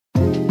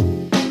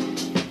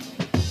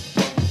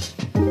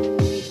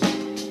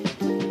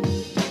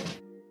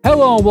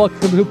Hello and welcome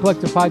to the Hoop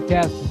Collective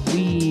Podcast.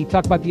 We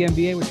talk about the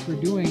NBA, which we're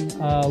doing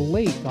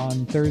late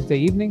on Thursday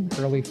evening,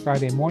 early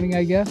Friday morning,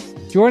 I guess.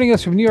 Joining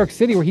us from New York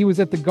City, where he was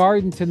at the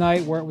Garden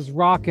tonight, where it was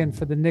rocking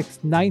for the Knicks'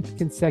 9th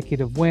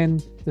consecutive win,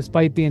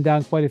 despite being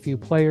down quite a few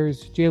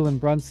players.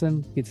 Jalen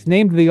Brunson gets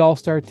named to the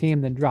All-Star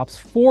team, then drops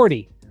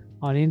 40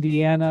 on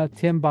Indiana.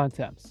 Tim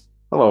Bontemps.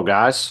 Hello,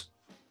 guys.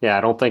 Yeah,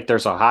 I don't think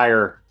there's a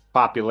higher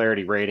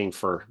popularity rating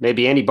for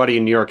maybe anybody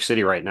in New York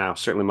City right now,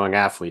 certainly among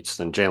athletes,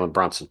 than Jalen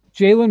Brunson.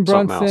 Jalen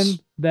Brunson,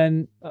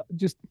 then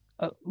just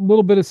a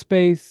little bit of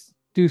space,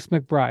 Deuce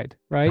McBride,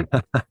 right?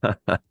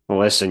 Well,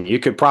 listen, you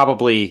could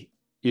probably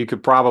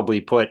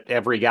put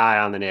every guy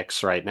on the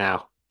Knicks right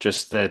now.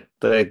 Just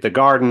the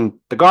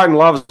Garden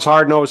loves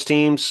hard-nosed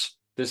teams.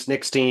 This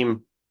Knicks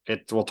team,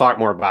 we'll talk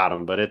more about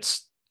them, but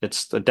it's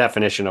the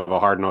definition of a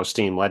hard-nosed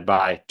team led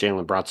by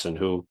Jalen Brunson,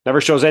 who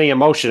never shows any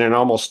emotion and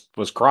almost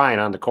was crying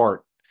on the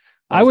court.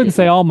 I wouldn't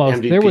say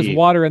almost. MVP. There was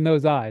water in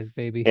those eyes,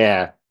 baby.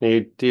 Yeah,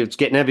 he was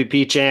getting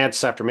MVP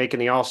chance after making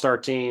the All-Star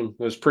team.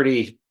 It was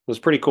pretty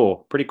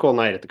cool. Pretty cool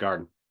night at the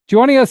Garden.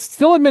 Joining us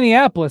still in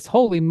Minneapolis.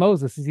 Holy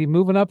Moses, is he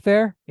moving up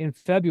there in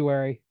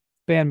February?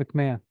 Van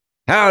McMahon.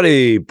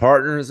 Howdy,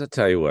 partners. I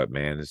tell you what,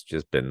 man, it's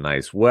just been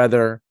nice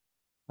weather.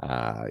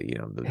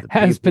 The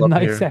has been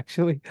nice, here,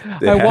 actually.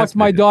 I walked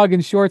my dog in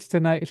shorts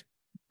tonight.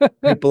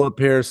 People up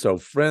here are so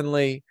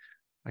friendly.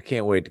 I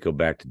can't wait to go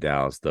back to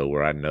Dallas, though,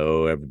 where I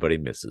know everybody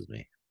misses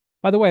me.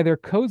 By the way, they're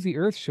Cozy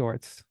Earth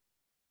shorts,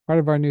 part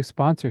of our new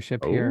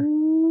sponsorship here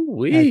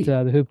at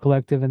the Hoop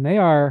Collective, and they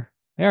are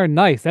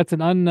nice. That's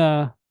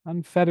an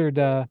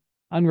unfettered,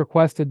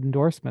 unrequested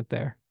endorsement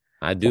there.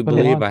 I do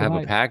believe I have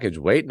a package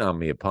waiting on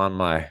me upon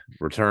my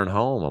return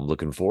home. I'm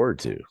looking forward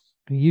to.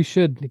 You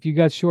should, if you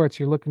got shorts,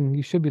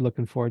 you should be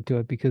looking forward to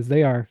it because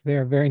they are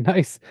very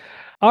nice.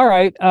 All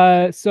right.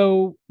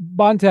 So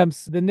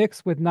Bontemps, the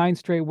Knicks with 9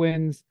 straight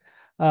wins.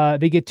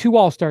 They get 2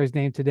 All-Stars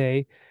named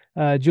today,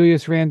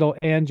 Julius Randle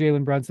and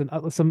Jalen Brunson.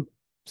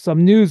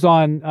 Some news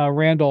on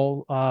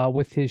Randle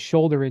with his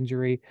shoulder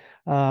injury.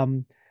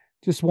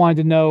 Just wanted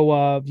to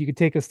know if you could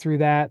take us through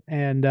that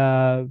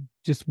and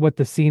just what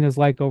the scene is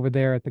like over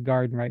there at the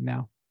Garden right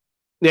now.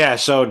 Yeah,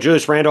 so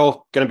Julius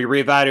Randle going to be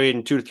reevaluated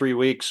in 2 to 3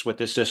 weeks with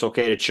this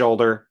dislocated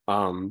shoulder.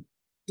 Tom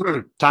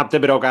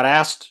Thibodeau got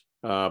asked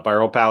by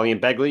our old pal Ian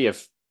Begley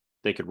if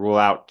they could rule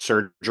out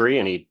surgery,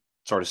 and he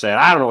sort of said,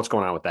 I don't know what's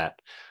going on with that.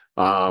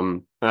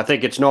 And I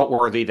think it's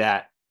noteworthy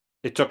that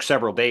it took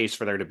several days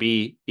for there to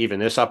be even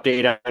this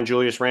update on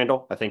Julius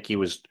Randle. I think he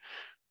was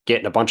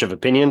getting a bunch of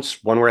opinions,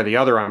 one way or the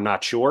other, I'm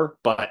not sure.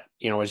 But,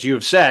 as you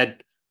have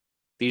said,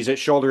 these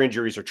shoulder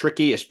injuries are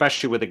tricky,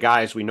 especially with the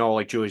guys we know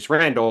like Julius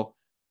Randle,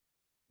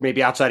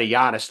 maybe outside of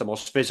Giannis, the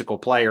most physical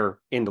player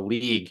in the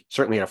league,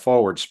 certainly at a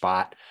forward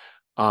spot.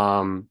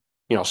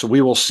 So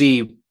we will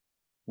see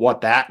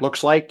what that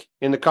looks like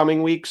in the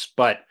coming weeks.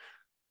 But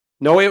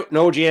no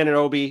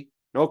Giannonobi,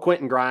 no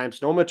Quentin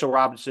Grimes, no Mitchell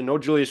Robinson, no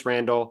Julius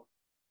Randle.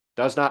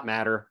 Does not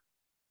matter.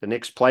 The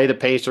Knicks play the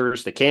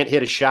Pacers. They can't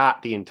hit a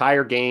shot the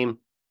entire game.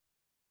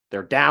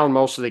 They're down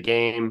most of the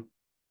game.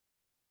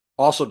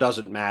 Also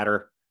doesn't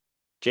matter.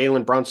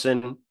 Jalen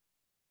Brunson,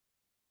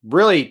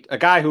 really a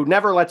guy who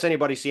never lets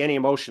anybody see any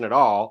emotion at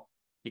all.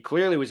 He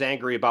clearly was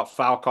angry about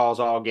foul calls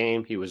all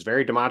game. He was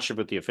very demonstrative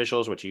with the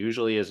officials, which he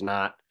usually is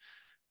not,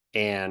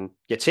 and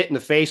gets hit in the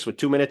face with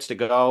 2 minutes to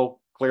go,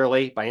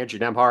 clearly, by Andrew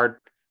Nembhard.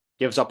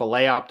 Gives up a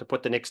layup to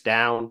put the Knicks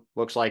down.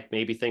 Looks like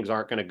maybe things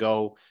aren't going to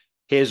go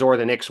his or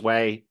the Knicks'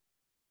 way.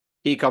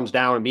 He comes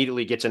down,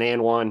 immediately gets an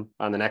and one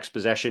on the next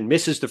possession,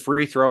 misses the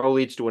free throw,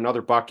 leads to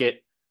another bucket.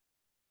 It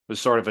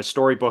was sort of a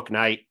storybook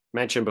night,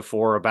 mentioned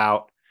before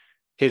about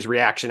his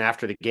reaction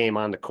after the game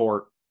on the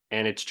court.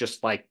 And it's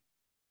just like,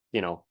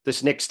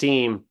 this Knicks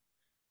team,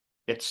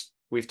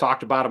 we've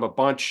talked about them a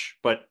bunch,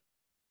 but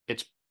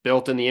it's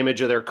built in the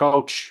image of their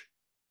coach.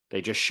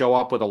 They just show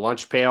up with a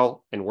lunch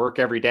pail and work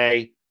every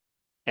day.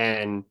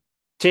 And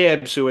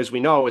Tibbs, who, as we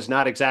know, is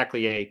not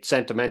exactly a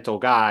sentimental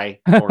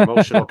guy or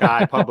emotional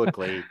guy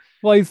publicly.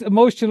 Well, his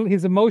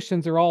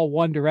emotions are all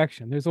one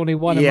direction. There's only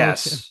one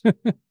emotion.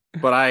 Yes.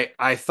 But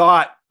I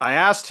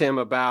asked him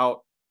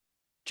about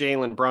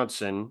Jalen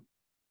Brunson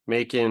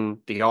making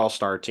the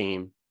All-Star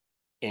team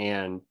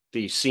and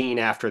the scene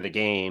after the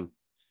game.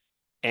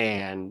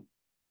 And,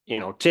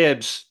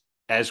 Tibbs,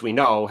 as we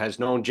know, has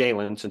known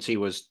Jalen since he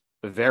was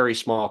a very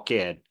small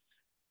kid.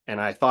 And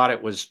I thought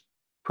it was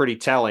pretty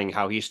telling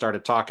how he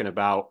started talking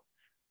about,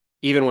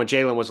 even when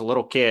Jalen was a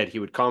little kid, he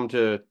would come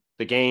to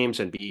the games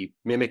and be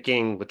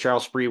mimicking Latrell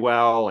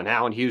Sprewell and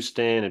Allen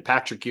Houston and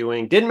Patrick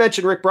Ewing. Didn't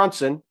mention Rick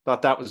Brunson.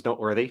 Thought that was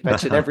noteworthy.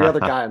 Mentioned every other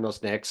guy on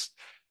those Knicks.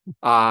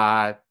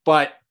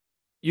 But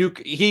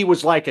he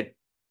was like a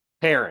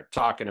parent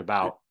talking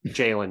about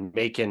Jalen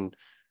making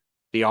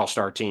the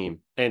All-Star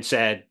team and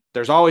said,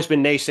 there's always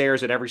been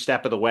naysayers at every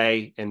step of the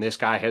way, and this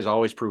guy has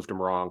always proved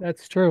him wrong.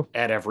 That's true.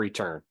 At every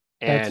turn.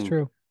 That's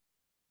true.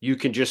 You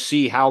can just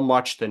see how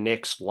much the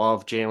Knicks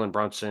love Jalen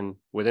Brunson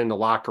within the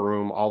locker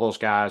room. All those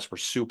guys were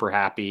super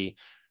happy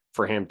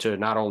for him to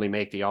not only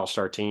make the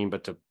All-Star team,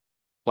 but to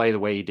play the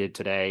way he did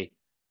today.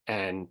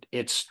 And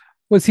it's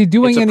Was he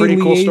doing It's a any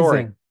pretty cool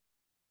story. liaising?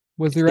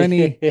 Was there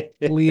any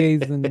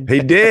liaison?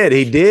 He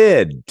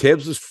did.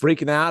 Tibbs was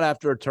freaking out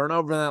after a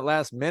turnover in that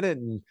last minute,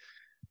 and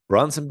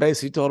Brunson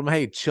basically told him,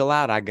 "Hey, chill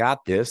out. I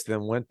got this."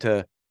 Then went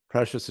to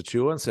Precious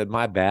Achua and said,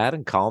 "My bad,"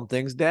 and calmed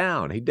things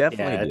down. He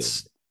definitely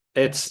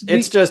Yeah,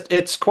 did.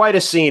 it's quite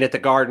a scene at the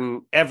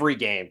Garden every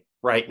game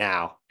right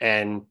now.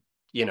 And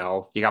you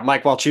got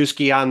Mike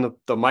Walczewski on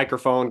the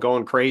microphone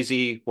going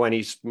crazy when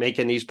he's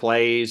making these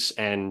plays.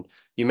 And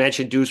you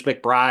mentioned Deuce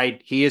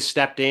McBride. He has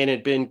stepped in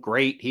and been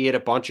great. He had a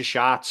bunch of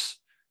shots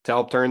to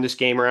help turn this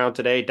game around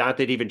today.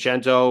 Dante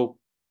DiVincenzo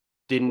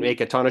didn't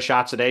make a ton of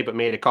shots today, but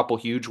made a couple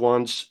huge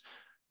ones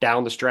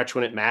down the stretch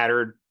when it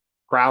mattered.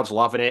 Crowd's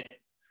loving it.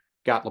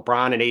 Got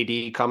LeBron and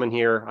AD coming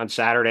here on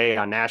Saturday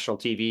on national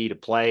TV to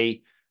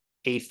play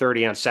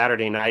 8:30 on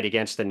Saturday night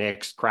against the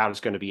Knicks. Crowd is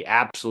going to be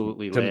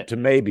absolutely lit. To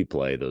maybe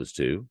play those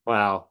two.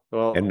 Well,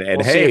 and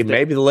we'll hey,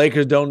 maybe the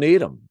Lakers don't need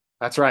them.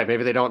 That's right.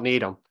 Maybe they don't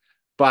need them.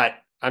 But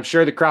I'm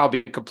sure the crowd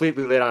will be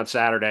completely lit on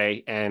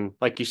Saturday. And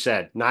like you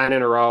said, 9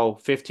 in a row,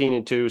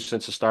 15-2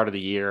 since the start of the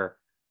year.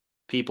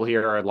 People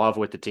here are in love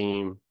with the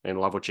team and in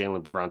love with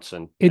Jalen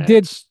Brunson.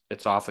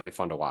 It's awfully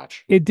fun to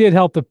watch. It did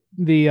help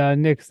the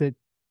Knicks that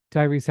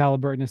Tyrese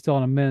Halliburton is still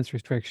on a minutes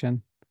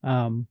restriction.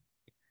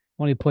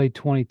 Only played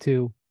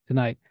 22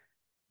 tonight.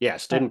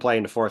 Yes, didn't play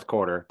in the fourth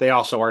quarter. They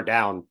also are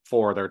down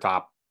 4 of their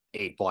top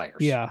 8 players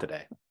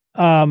today.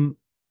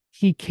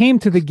 He came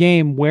to the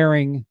game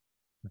wearing.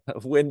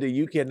 Wendy,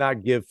 you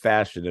cannot give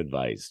fashion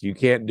advice. You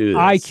can't do this.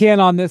 I can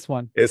on this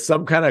one. It's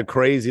some kind of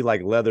crazy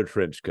like leather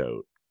trench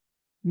coat.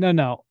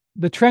 No.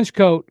 The trench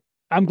coat.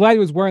 I'm glad he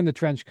was wearing the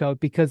trench coat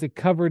because it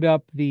covered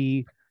up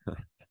the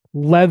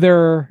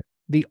leather,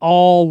 the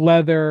all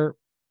leather.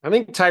 I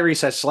think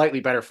Tyrese has slightly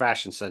better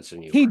fashion sense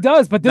than you. He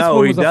does, but this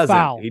one was a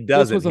foul. He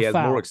doesn't. He has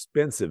foul. more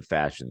expensive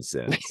fashion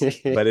sense.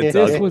 But it's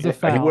this was a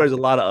foul. He wears a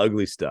lot of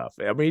ugly stuff.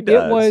 I mean, he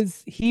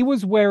does. He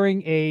was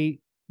wearing a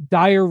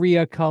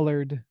diarrhea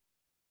colored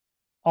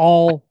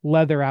all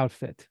leather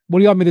outfit. What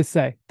do you want me to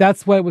say?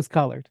 That's what it was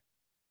colored.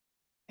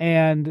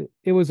 And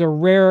it was a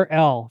rare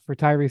L for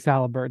Tyrese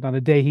Halliburton on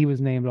the day he was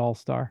named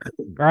All-Star.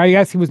 Or I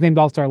guess he was named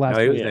All-Star last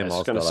week. I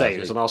was going to say, he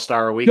was an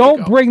All-Star a week ago.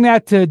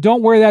 Don't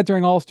don't wear that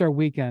during All-Star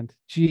weekend.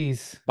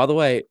 Jeez. By the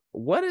way,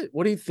 what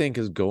do you think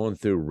is going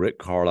through Rick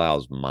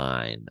Carlisle's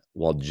mind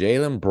while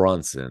Jalen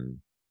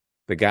Brunson,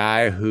 the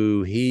guy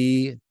who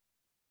he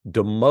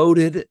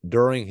demoted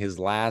during his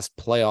last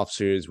playoff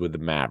series with the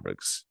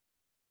Mavericks,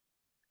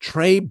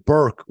 Trey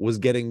Burke was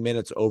getting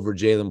minutes over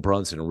Jalen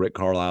Brunson in Rick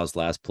Carlisle's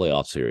last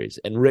playoff series.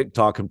 And Rick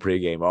talking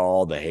pregame,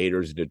 all the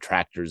haters and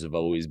detractors have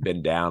always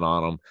been down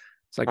on him.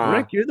 It's like,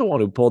 Rick, you're the one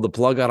who pulled the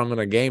plug on him in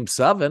a game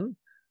 7.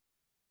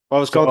 Well, I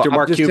was going through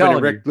Mark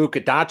Cuban and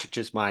Luka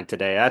Doncic's mind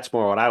today. That's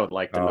more what I would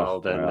like to know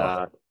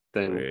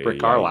than Rick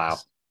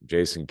Carlisle.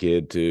 Jason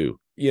Kidd, too.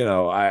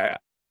 I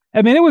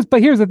mean, it was,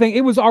 but here's the thing.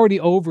 It was already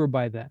over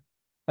by then.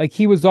 Like,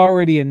 he was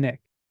already a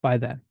Knick by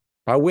then.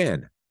 By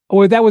when?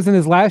 Or that was in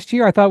his last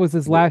year? I thought it was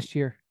his last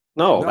year.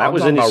 No, that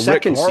was in his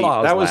second season.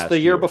 That was the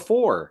year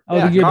before. Oh,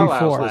 the year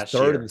before. Last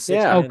year.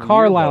 Yeah.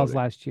 Carlisle's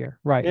last year.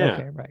 Right. Yeah.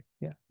 Okay. Right.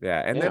 Yeah.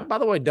 Yeah. And then, by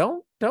the way,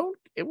 the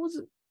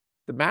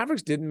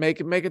Mavericks didn't make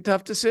a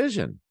tough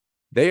decision.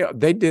 They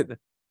did.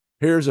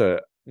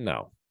 Don't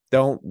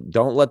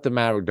let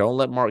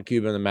Mark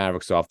Cuban and the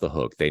Mavericks off the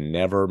hook. They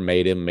never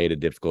made a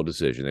difficult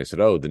decision. They said,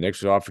 "Oh, the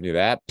Knicks are offering you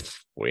that.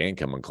 We ain't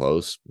coming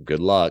close. Good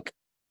luck."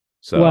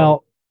 So,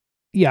 well,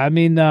 yeah. I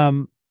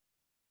mean,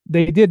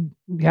 they did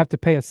have to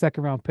pay a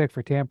second-round pick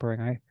for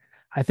tampering.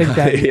 I think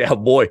that. Yeah,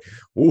 boy,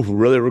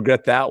 really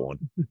regret that one.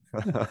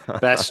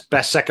 best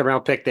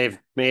second-round pick they've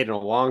made in a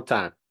long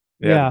time.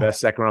 Yeah, the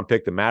best second-round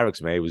pick the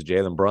Mavericks made was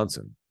Jalen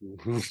Brunson.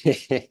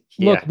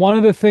 Look, one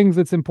of the things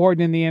that's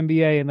important in the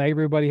NBA, and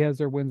everybody has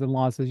their wins and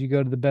losses. You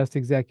go to the best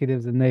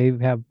executives, and they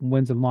have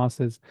wins and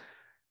losses.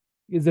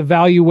 Is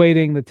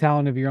evaluating the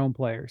talent of your own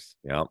players.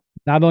 Yeah.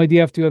 Not only do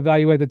you have to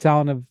evaluate the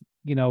talent of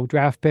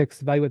draft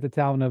picks, evaluate the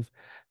talent of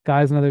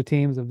guys on other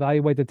teams,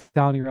 evaluate the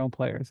talent of your own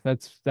players.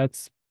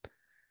 That's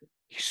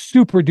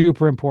super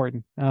duper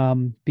important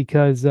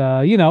because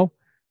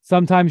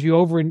sometimes you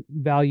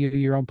overvalue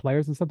your own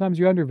players and sometimes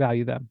you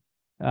undervalue them.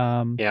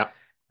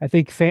 I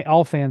think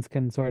all fans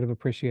can sort of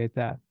appreciate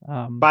that.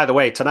 By the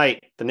way,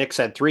 tonight the Knicks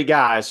had 3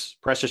 guys: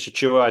 Precious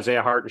Achiuwa,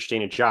 Isaiah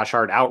Hartenstein, and Josh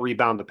Hart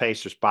out-rebound the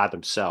Pacers by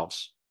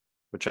themselves,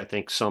 which I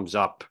think sums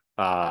up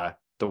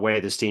the way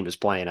this team is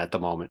playing at the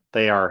moment.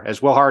 They are,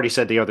 as Will Hardy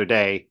said the other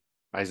day,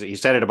 he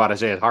said it about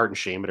Isaiah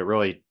Hartenstein, but it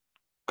really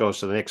goes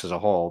to the Knicks as a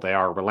whole. They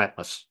are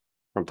relentless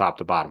from top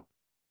to bottom.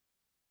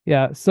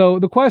 Yeah. So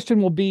the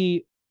question will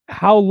be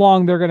how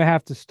long they're going to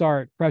have to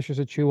start Precious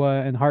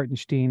Achiuwa and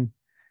Hartenstein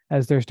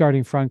as their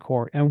starting front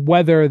court, and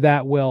whether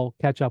that will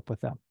catch up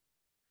with them.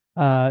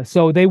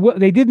 So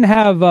they didn't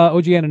have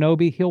OG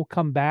Anunoby. He'll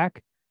come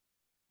back.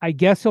 I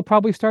guess he'll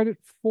probably start at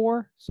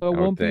 4, so it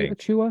won't be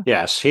Achiuwa.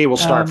 Yes, he will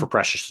start for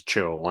Precious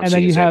Achiuwa once and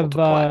then he's able to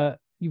play.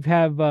 You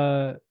have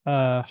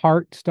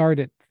Hart start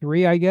at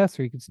 3, I guess,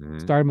 or you could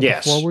start him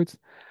with the forwards.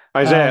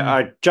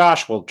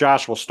 Josh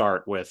will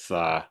start with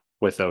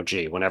with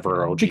OG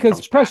whenever OG because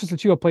comes Precious back.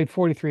 Achua played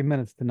 43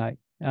 minutes tonight.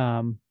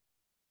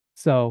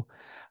 So,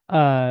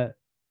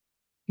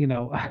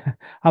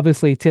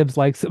 obviously Tibbs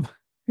likes him.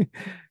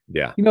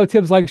 Yeah.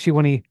 Tibbs likes you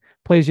when he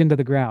plays you into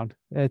the ground.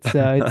 It's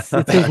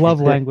his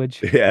love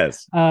language.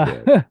 Yes.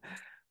 Yes.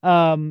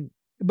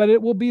 But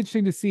it will be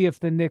interesting to see if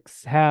the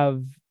Knicks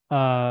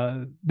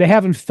they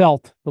haven't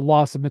felt the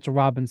loss of Mitchell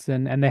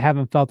Robinson and they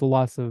haven't felt the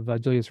loss of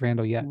Julius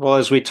Randle yet. Well,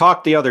 as we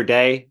talked the other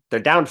day, they're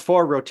down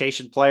 4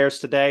 rotation players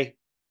today,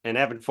 and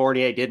Evan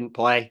Fournier didn't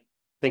play. I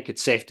think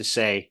it's safe to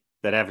say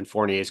that Evan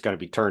Fournier is going to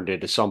be turned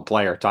into some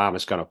player Tom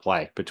is going to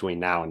play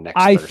between now and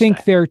next I Thursday.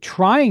 think they're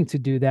trying to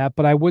do that,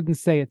 but I wouldn't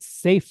say it's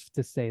safe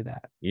to say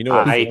that. You know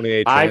what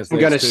Fournier I'm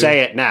translates going to to? say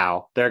it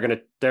now. They're going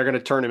to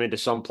turn him into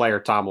some player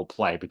Tom will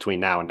play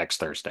between now and next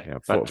Thursday. Yeah,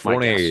 That's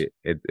Fournier,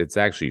 it's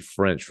actually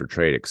French for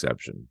trade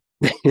exception.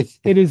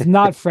 It is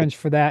not French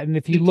for that. And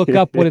if you look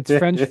up what it's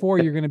French for,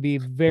 you're going to be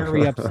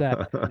very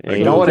upset. Yeah,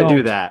 you don't want to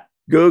do that.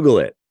 Google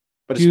it.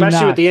 But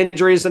especially with the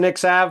injuries the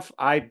Knicks have,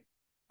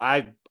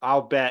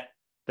 I'll bet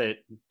that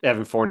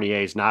Evan Fournier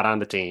is not on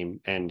the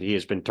team and he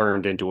has been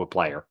turned into a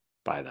player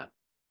by then.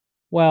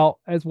 Well,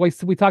 as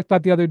we talked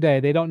about the other day,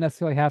 they don't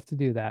necessarily have to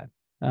do that.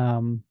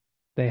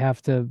 They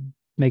have to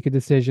make a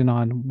decision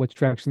on which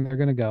direction they're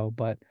going to go.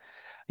 But,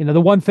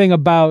 the one thing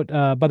about,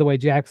 by the way,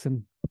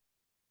 Jackson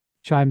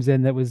chimes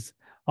in that was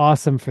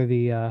awesome for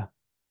the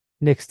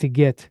Knicks to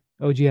get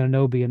OG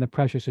Anunoby in the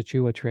Precious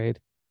Achua trade.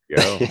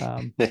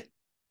 Yeah.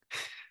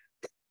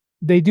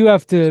 They do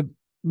have to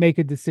make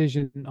a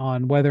decision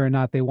on whether or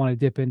not they want to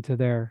dip into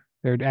their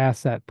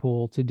asset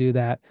pool to do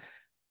that.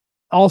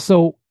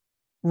 Also,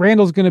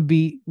 Randall's going to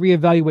be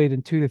reevaluated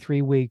in 2 to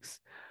 3 weeks.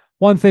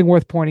 One thing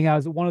worth pointing out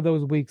is that one of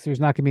those weeks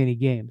there's not going to be any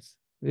games.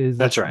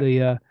 That's right.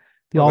 The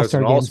All-Star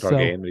game. All-Star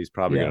game that he's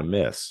probably going to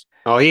miss.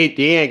 Oh, he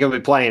ain't going to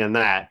be playing in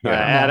that.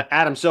 Yeah.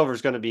 Adam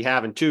Silver's going to be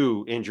having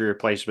 2 injury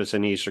replacements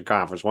in the Eastern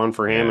Conference, one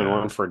for him and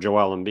one for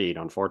Joel Embiid,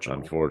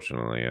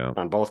 unfortunately. Yeah.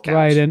 On both counts.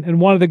 Right,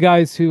 and one of the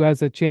guys who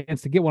has a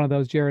chance to get one of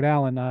those, Jared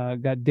Allen,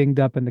 got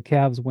dinged up in the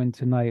Cavs win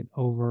tonight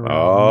over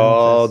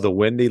Memphis. The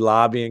windy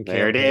lobbying campaign.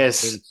 There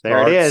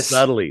it is.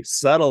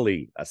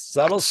 Subtly. A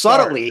subtle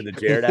start to the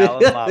Jared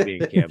Allen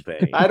lobbying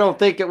campaign. I don't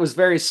think it was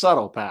very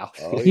subtle, pal.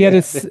 He had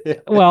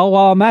while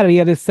I'm at it, he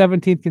had his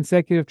 17th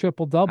consecutive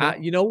triple-double.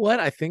 You know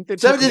what? I think that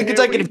 17th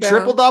consecutive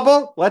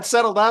triple-double? Let's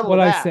settle down with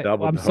that. I said?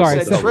 I'm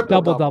sorry.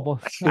 Double-double.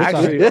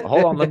 Actually,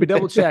 hold on. Let me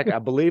double check. I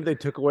believe they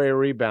took away a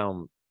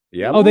rebound.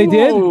 Yeah. Oh, they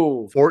did?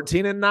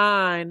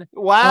 14-9.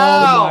 Wow.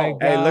 Oh my God.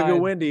 Hey, look at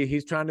Wendy.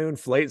 He's trying to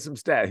inflate some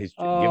stats. He's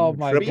giving him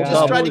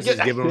triple doubles. He's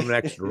giving him an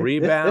extra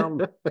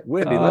rebound.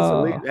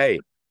 Wendy,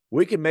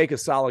 we can make a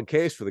solid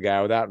case for the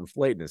guy without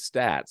inflating his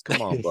stats.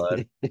 Come on,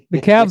 bud.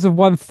 The Cavs have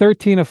won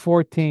 13 of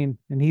 14,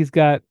 and he's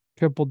got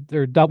triple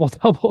or double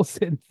doubles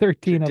in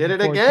 13 of 14.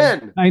 Did it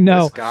again. I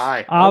know. This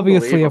guy.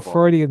 Obviously a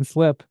Freudian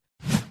slip.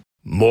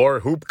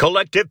 More Hoop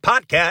Collective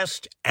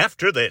podcast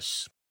after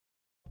this.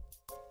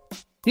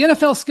 The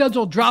NFL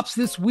schedule drops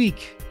this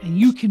week, and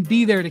you can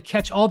be there to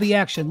catch all the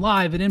action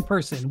live and in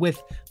person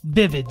with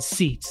Vivid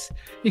Seats.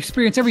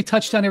 Experience every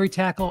touchdown, every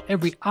tackle,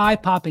 every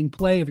eye-popping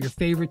play of your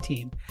favorite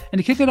team. And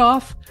to kick it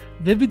off,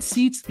 Vivid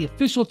Seats, the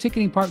official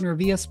ticketing partner of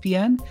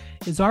ESPN,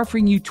 is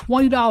offering you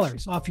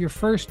 $20 off your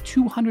first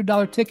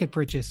 $200 ticket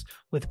purchase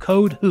with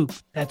code HOOP.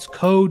 That's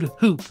code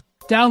HOOP.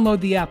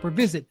 Download the app or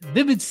visit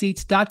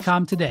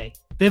vividseats.com today.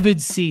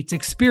 Vivid Seats.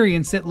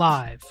 Experience it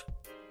live.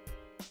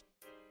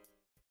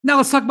 Now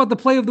let's talk about the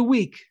play of the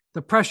week.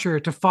 The pressure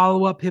to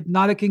follow up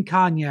Hypnotic and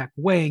Cognac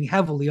weighing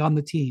heavily on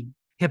the team.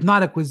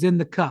 Hypnotic was in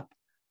the cup,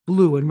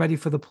 blue and ready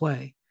for the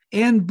play.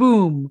 And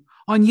boom,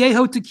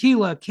 Añejo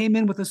Tequila came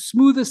in with a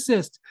smooth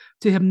assist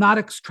to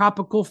Hypnotic's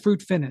tropical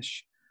fruit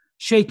finish.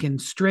 Shaken,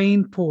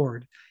 strained,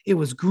 poured. It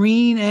was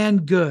green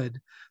and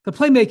good. The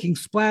playmaking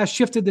splash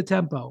shifted the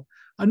tempo.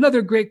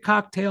 Another great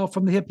cocktail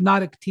from the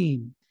Hypnotic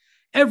team.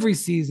 Every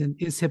season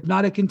is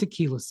Hypnotic and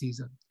Tequila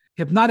season.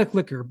 Hypnotic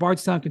Liquor,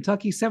 Bardstown,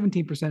 Kentucky,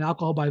 17%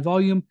 alcohol by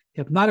volume.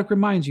 Hypnotic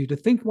reminds you to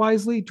think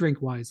wisely,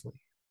 drink wisely.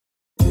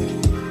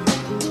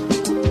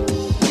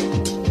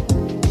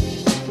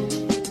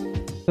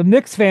 The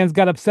Knicks fans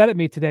got upset at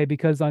me today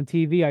because on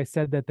TV I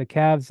said that the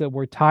Cavs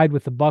were tied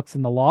with the Bucks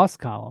in the loss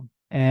column.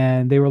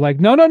 And they were like,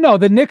 no,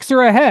 the Knicks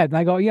are ahead. And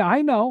I go, yeah,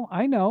 I know.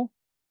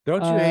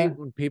 Don't you hate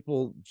when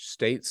people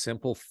state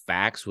simple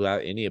facts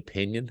without any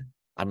opinion?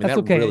 I mean, that's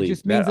that okay. really It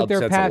just means that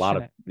they're passionate. A lot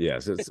of,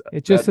 yes, it's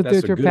just that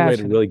that's they're a good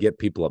passionate. way to really get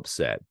people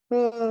upset.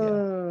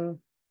 Yeah.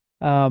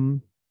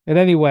 And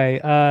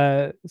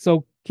anyway,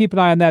 so keep an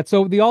eye on that.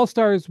 So the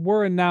All-Stars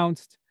were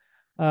announced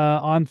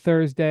on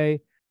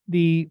Thursday.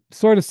 The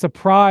sort of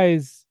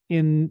surprise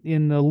in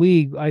the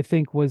league, I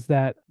think, was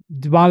that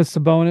Domantas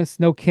Sabonis,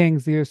 no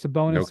Kings, either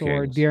Sabonis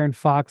or De'Aaron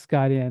Fox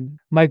got in.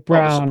 Mike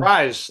Brown.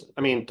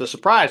 The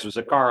surprise was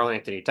that Karl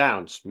Anthony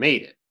Towns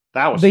made it.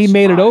 They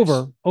made it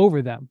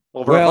over them.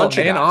 A bunch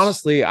of guys.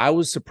 Honestly, I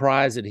was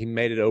surprised that he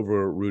made it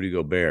over Rudy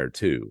Gobert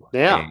too.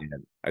 Yeah.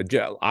 And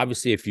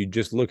obviously, if you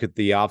just look at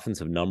the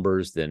offensive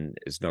numbers, then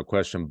it's no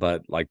question.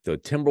 But like the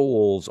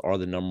Timberwolves are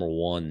the number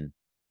one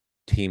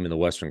team in the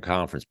Western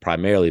Conference,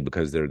 primarily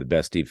because they're the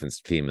best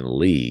defensive team in the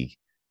league.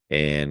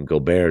 And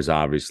Gobert is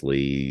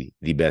obviously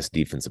the best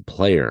defensive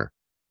player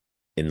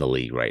in the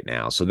league right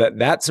now. So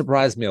that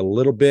surprised me a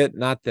little bit.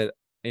 Not that,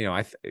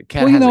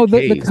 Cat has a the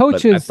case, but I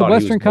coaches, the thought he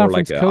was Western more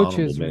like Conference an honorable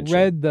coaches mention.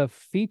 read the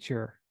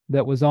feature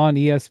that was on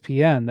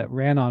ESPN that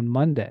ran on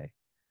Monday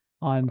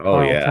on Oh,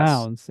 Karl yes.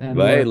 Towns. And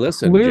But hey,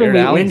 listen, Jared clearly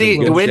Allen's in the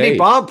good windy shape.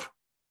 bump.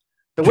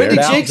 The windy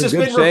Jared jinx has Allen's in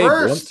been good shape.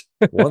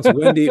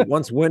 reversed.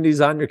 Once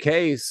Wendy's on your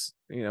case,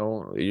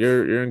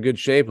 you're in good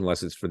shape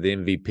unless it's for the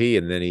MVP.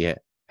 And then he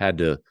had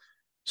to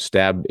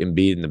stab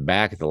Embiid in the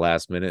back at the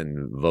last minute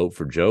and vote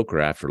for Joker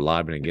after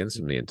lobbying against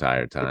him the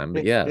entire time.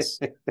 But yes,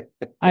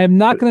 I am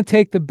not going to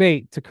take the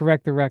bait to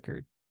correct the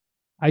record.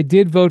 I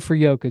did vote for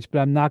Jokic, but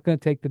I'm not going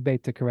to take the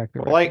bait to correct the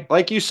record.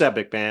 Like you said,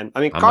 McMahon.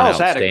 I mean, I'm Carl's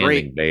an had a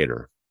great outstanding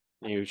baiter.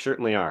 You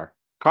certainly are.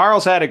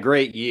 Carl's had a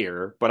great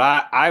year, but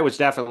I was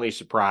definitely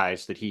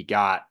surprised that he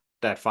got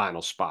that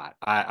final spot.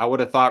 I would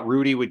have thought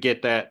Rudy would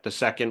get the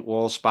second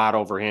Wolves spot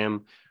over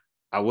him.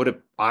 I would have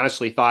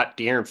honestly thought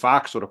De'Aaron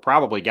Fox would have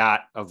probably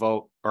got a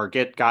vote or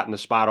gotten the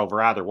spot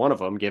over either one of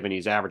them, given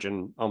he's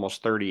averaging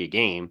almost 30 a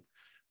game.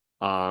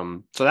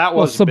 So that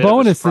was a bit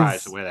of a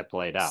surprise the way that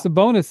played out.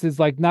 Sabonis is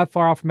like not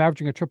far off from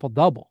averaging a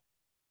triple-double.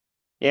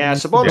 Yeah,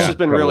 Sabonis has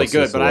been really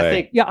good, but I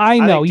think I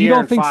know you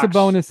don't think Fox,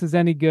 Sabonis is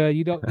any good.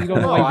 You don't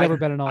know why he's ever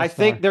been an all-star. I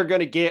think they're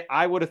going to get.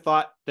 I would have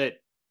thought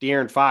that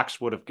De'Aaron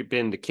Fox would have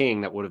been the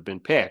king that would have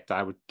been picked.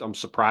 I'm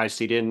surprised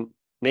he didn't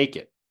make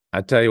it. I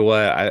tell you what,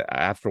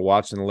 after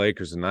watching the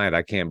Lakers tonight,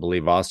 I can't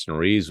believe Austin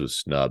Reeves was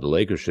snubbed. The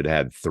Lakers should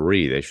have had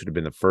 3. They should have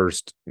been the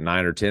first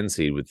 9 or 10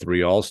 seed with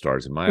 3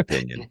 All-Stars, in my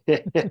opinion.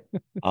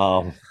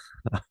 No,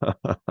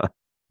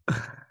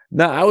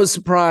 I was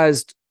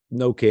surprised.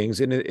 No Kings,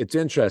 and it's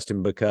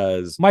interesting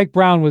because Mike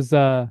Brown was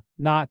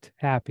not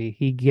happy.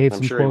 He gave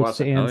some quotes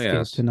to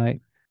Anscape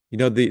tonight.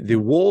 The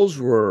Wolves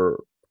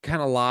were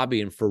kind of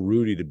lobbying for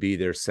Rudy to be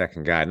their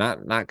second guy.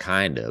 Not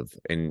kind of.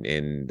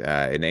 In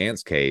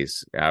Ant's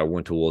case, I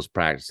went to Wolves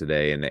practice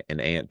today, and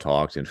Ant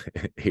talked, and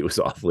he was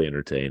awfully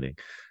entertaining.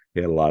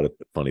 He had a lot of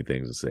funny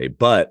things to say,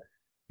 but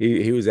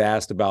he was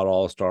asked about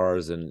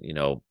All-Stars and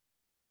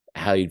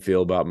how he'd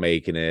feel about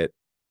making it.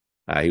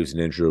 He was an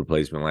injury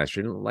replacement last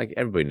year. Like,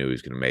 everybody knew he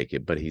was going to make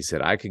it, but he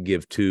said, I could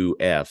give 2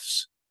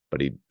 Fs,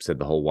 but he said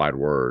the whole wide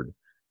word.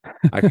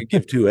 I could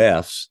give 2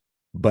 Fs,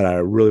 but I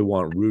really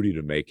want Rudy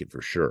to make it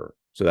for sure.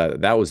 So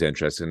that was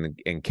interesting.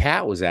 And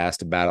Cat was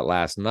asked about it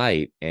last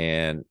night,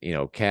 and,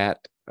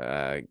 Cat,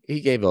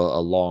 he gave a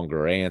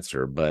longer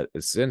answer, but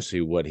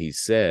essentially what he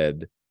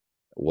said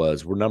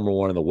was, we're number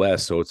 1 in the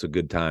West, so it's a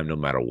good time no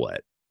matter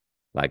what.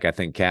 Like, I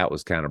think Cat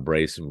was kind of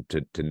bracing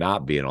to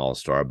not be an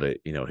all-star, but,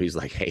 he's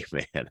like, hey,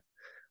 man,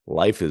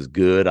 life is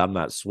good. I'm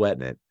not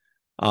sweating it.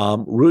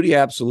 Rudy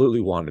absolutely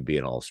wanted to be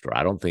an all-star.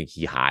 I don't think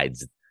he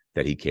hides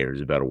that he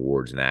cares about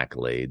awards and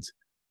accolades,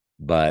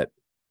 but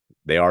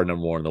they are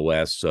number 1 in the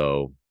West.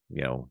 So,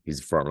 he's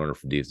a front runner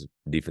for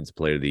defensive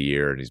player of the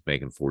year, and he's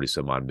making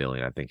 40-some-odd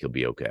million. I think he'll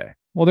be okay.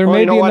 Well,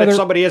 may be what? If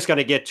somebody is going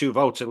to get 2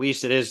 votes, at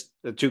least it is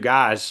the 2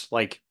 guys.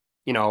 Like,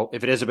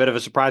 if it is a bit of a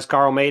surprise,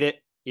 Carl made it.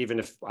 Even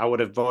if I would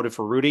have voted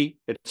for Rudy,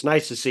 it's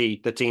nice to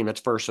see the team that's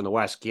first in the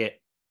West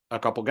get a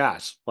couple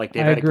guys. Like,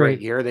 they've had a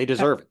great year. They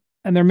deserve it.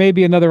 And there may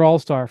be another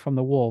all-star from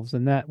the Wolves,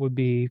 and that would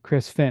be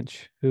Chris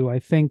Finch, who I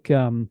think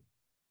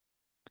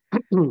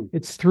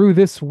it's through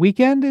this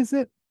weekend, is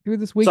it? Through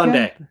this weekend?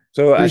 Sunday.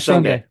 So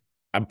Sunday.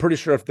 I'm pretty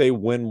sure if they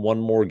win one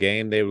more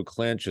game, they would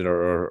clinch it,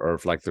 or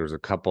if like there's a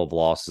couple of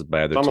losses by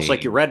other teams. Almost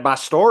like you read my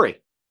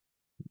story.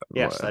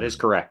 Yes, that is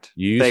correct.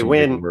 You used some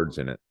big words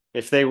in it.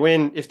 If they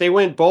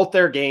win both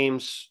their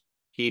games,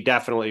 he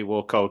definitely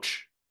will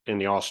coach in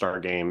the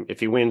All-Star game. If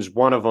he wins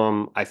one of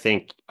them, I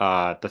think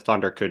the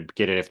Thunder could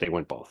get it if they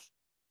win both.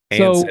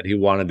 And said he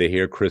wanted to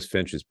hear Chris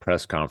Finch's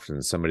press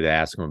conference, somebody to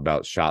ask him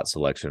about shot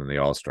selection in the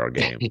All-Star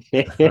game.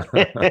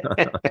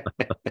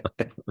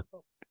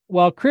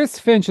 Well, Chris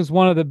Finch is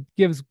one of the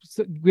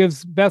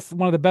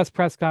one of the best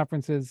press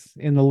conferences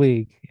in the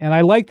league, and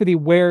I like that he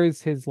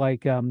wears his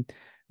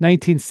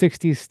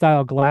 1960s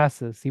style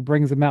glasses. He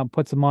brings them out and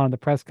puts them on in the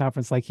press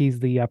conference like he's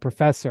the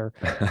professor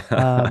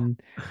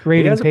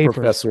grading he has papers.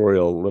 A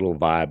professorial little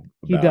vibe.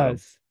 He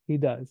does. He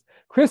does.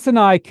 Chris and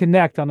I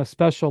connect on a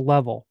special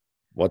level.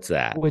 What's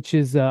that? Which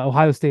is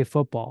Ohio State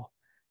football,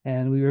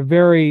 and we were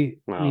very,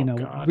 we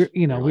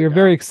were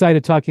very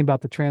excited talking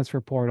about the transfer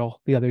portal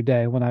the other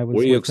day when I was.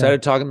 Were you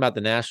excited talking about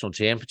the national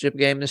championship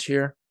game this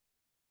year?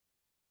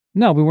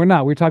 No, we were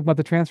not. We were talking about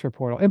the transfer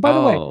portal. And by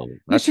the way,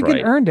 Michigan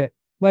earned it.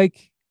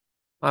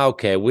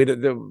 Okay,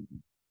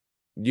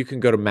 you can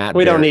go to Matt.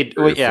 We don't need.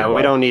 We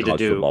don't need to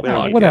do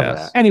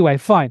whatever. Anyway,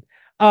 fine.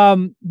 By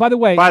the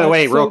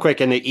way, real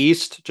quick, in the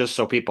East, just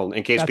so people,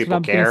 in case people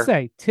care, gonna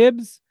say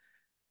Tibbs.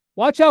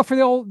 Watch out for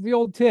the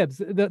old Tibbs.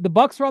 The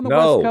Bucks are on the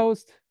West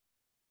Coast.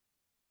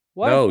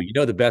 What?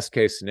 No, the best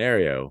case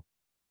scenario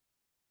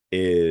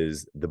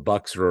is the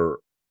Bucks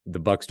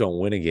don't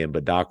win again,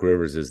 but Doc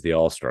Rivers is the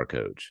All-Star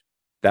coach.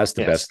 That's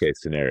the best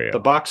case scenario. The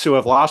Bucks, who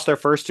have lost their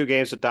first 2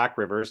 games at Doc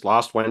Rivers,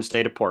 lost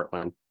Wednesday to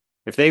Portland.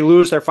 If they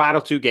lose their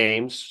final 2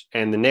 games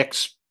and the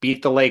Knicks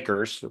beat the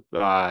Lakers,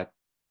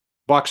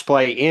 Bucks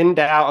play in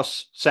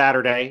Dallas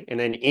Saturday and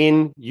then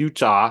in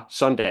Utah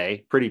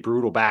Sunday. Pretty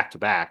brutal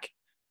back-to-back.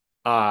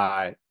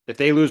 If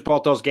they lose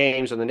both those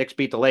games and the Knicks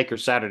beat the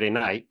Lakers Saturday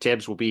night,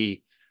 Tibbs will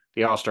be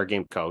the All-Star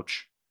game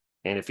coach.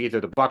 And if either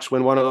the Bucks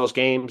win one of those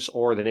games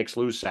or the Knicks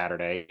lose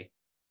Saturday,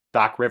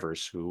 Doc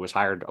Rivers, who was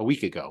hired a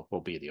week ago,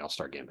 will be the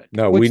All-Star game.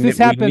 No, we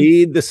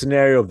need the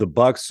scenario of the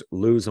Bucks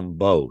lose them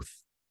both,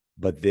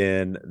 but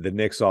then the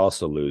Knicks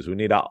also lose. We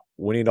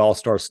need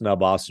All-Star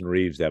snub Austin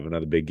Reeves to have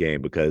another big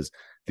game, because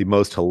the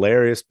most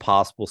hilarious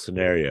possible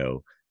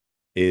scenario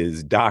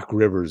is Doc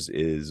Rivers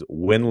is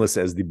winless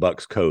as the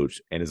Bucks coach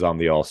and is on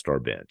the All-Star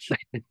bench.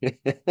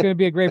 It's going to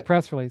be a great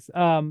press release.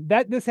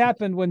 This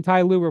happened when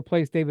Ty Lue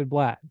replaced David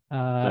Blatt.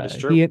 That is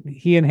true.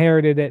 He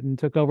inherited it and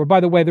took over. By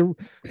the way, the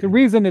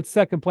reason it's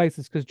second place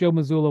is because Joe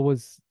Mazzulla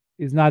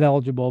is not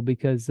eligible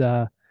because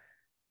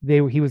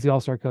he was the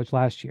All-Star coach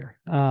last year.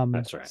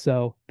 That's right.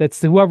 So that's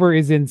whoever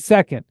is in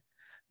second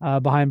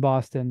behind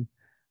Boston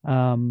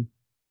will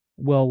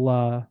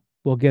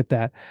get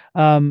that.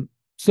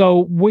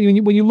 So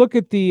when you look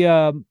at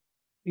the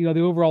the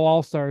overall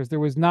All-Stars, there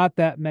was not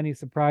that many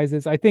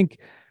surprises. I think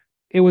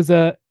it was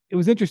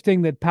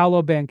interesting that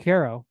Paolo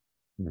Banchero,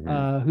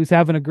 who's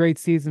having a great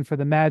season for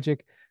the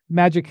Magic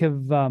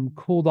have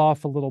cooled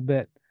off a little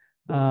bit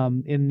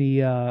in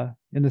the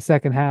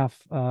second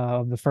half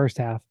of the first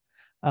half.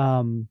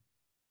 But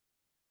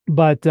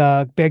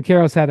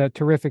Banchero's had a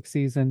terrific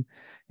season,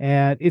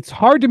 and it's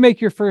hard to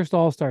make your first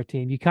All-Star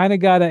team. You kind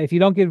of gotta, if you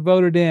don't get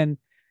voted in,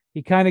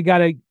 you kind of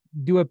gotta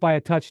do it by a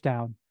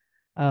touchdown,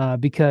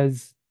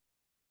 because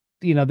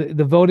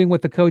the voting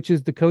with the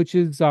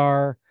coaches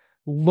are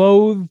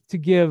loath to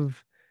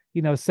give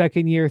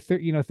second year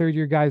third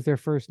year guys their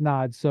first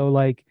nod. So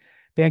like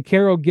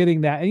Banchero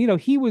getting that,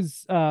 and he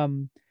was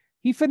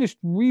he finished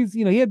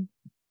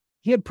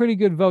he had pretty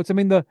good votes. I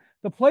mean the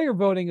player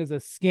voting is a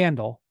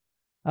scandal.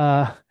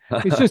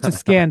 It's just a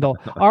scandal.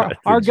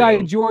 Our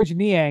guy George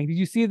Niang, did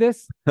you see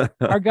this?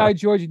 Our guy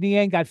George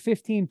Niang got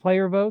 15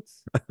 player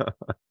votes.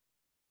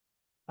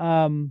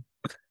 From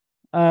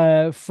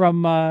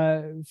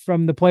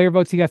the player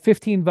votes, he got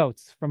 15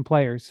 votes from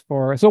players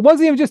so it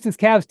wasn't even just his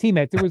Cavs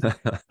teammates. There was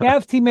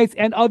Cavs teammates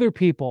and other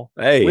people.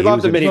 Hey, we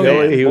love the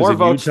minivan. He was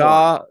in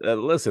Utah.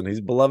 Listen,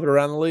 he's beloved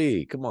around the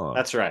league. Come on,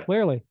 that's right.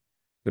 Clearly,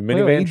 the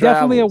minivan. He's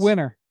definitely a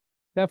winner.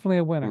 Definitely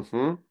a winner.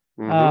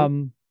 Mm-hmm.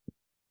 Mm-hmm.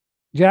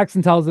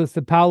 Jackson tells us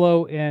that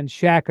Paolo and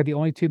Shaq are the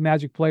only 2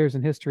 Magic players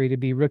in history to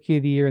be Rookie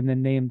of the Year and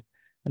then named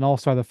an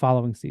All-Star the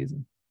following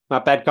season.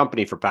 Not bad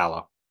company for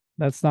Paolo.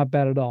 That's not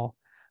bad at all.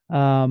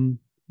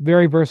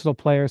 Very versatile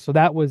player. So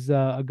that was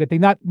a good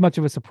thing. Not much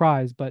of a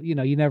surprise, but you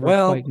never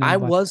quite know. I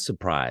was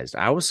surprised.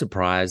 I was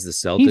surprised the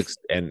Celtics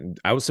and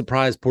I was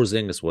surprised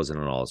Porzingis wasn't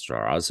an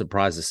All-Star. I was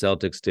surprised the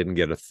Celtics didn't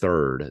get a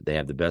third. They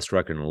have the best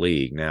record in the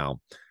league. Now,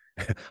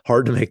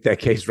 hard to make that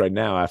case right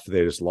now after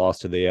they just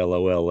lost to the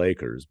LOL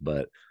Lakers,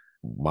 but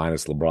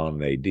minus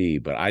LeBron and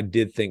AD. But I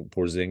did think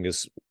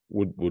Porzingis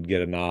would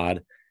get a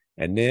nod.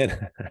 And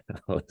then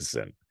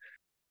listen,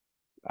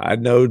 I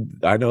know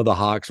the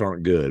Hawks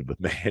aren't good, but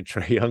man,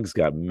 Trae Young's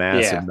got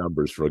massive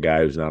numbers for a guy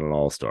who's not an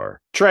All-Star.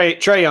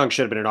 Trae Young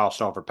should have been an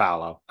All-Star for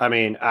Paolo. I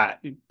mean,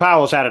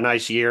 Paolo's had a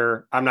nice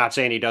year. I'm not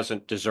saying he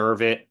doesn't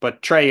deserve it,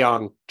 but Trae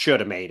Young should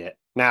have made it.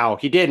 Now,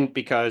 he didn't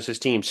because his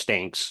team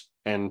stinks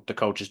and the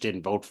coaches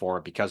didn't vote for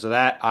it because of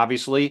that,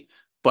 obviously.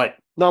 But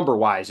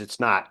number-wise, it's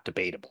not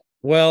debatable.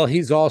 Well,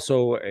 he's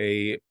also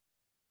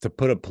to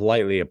put it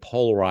politely, a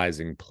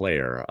polarizing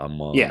player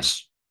among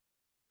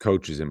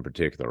coaches in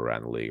particular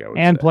around the league, I would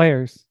say.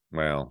 Players.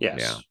 Well, yes.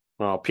 Yeah.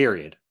 Well,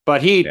 period.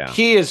 But he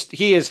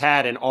has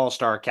had an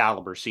All-Star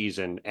caliber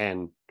season,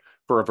 and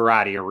for a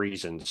variety of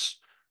reasons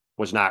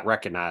was not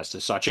recognized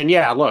as such. And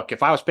yeah, look,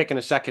 if I was picking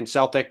a second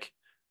Celtic,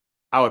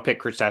 I would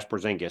pick Kristaps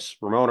Porzingis.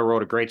 Ramona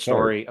wrote a great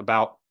story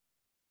about.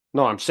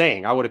 No, I'm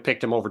saying I would have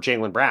picked him over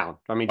Jaylen Brown.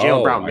 I mean,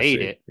 Jaylen Brown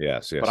made it.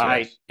 Yes.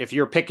 But if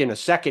you're picking a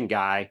second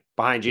guy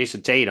behind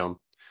Jason Tatum,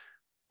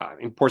 I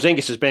mean,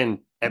 Porzingis has been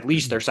at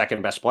least their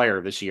second best player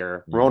this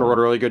year. Ramona wrote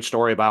a really good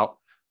story about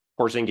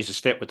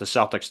Porzingis' fit with the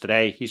Celtics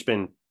today. He's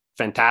been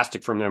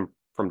fantastic from them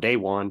from day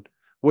one.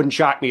 Wouldn't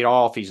shock me at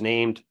all if he's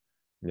named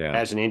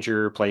as an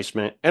injury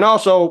replacement. And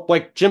also,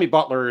 like, Jimmy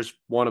Butler is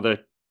one of the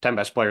 10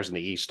 best players in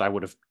the East. I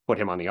would have put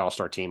him on the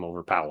All-Star team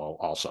over Paolo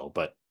also,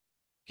 but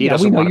he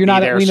doesn't want to be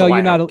there. We know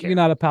you're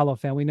not a Paolo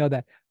fan. We know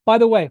that. By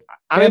the way,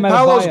 I mean,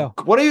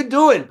 what are you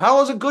doing?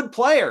 Paolo's a good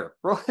player.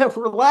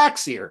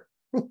 Relax here.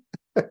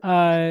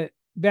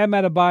 Bam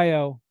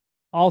Adebayo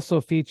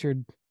also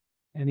featured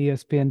in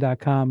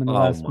ESPN.com in the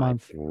last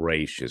month.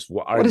 Gracious.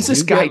 What is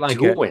this guy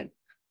doing?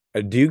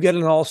 Do you get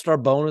an All-Star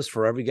bonus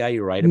for every guy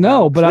you write about?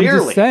 No, but clearly.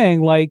 I'm just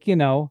saying, like,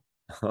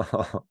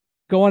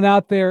 going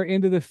out there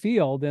into the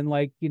field and,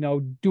 like,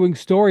 doing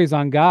stories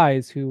on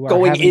guys who are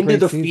going into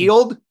the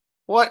field.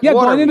 What? Yeah,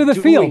 what going into the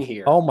field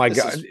here? Oh my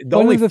God! The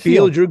only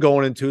field you're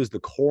going into is the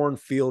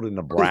cornfield in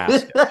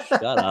Nebraska.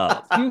 Shut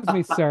up.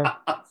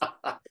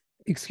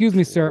 Excuse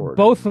me, sir.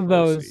 Both of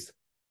those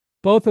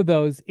both of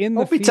those in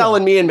the Don't be field.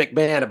 telling me and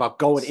McMahon about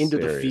going into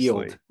the Seriously.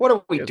 field. What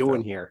are we Get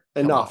doing them. here?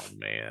 Come Enough, on,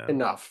 man.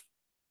 enough.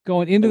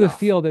 Going into the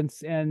field and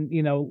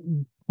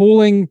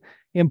pulling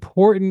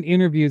important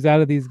interviews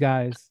out of these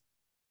guys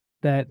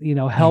that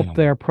help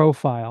their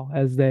profile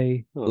as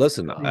they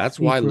Listen. That's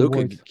why Luka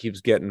rewards. keeps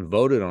getting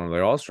voted on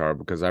the All-Star,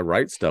 because I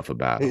write stuff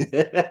about him.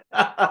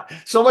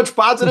 So much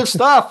positive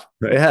stuff.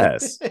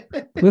 Yes.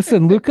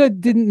 Listen, Luka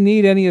didn't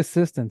need any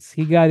assistance.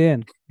 He got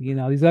in.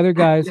 These other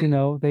guys,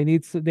 they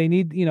need.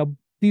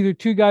 These are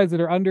two guys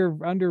that are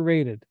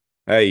underrated.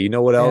 Hey, you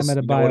know what else? Bam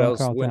You know what Adebayo and else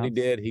Karl Whitney Towns.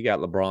 did? He got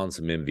LeBron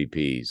some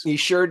MVPs. He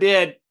sure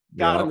did.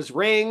 Got Yep. him his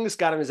rings,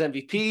 got him his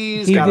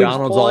MVPs, He got him his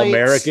McDonald's points.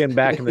 All-American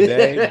back in the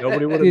day.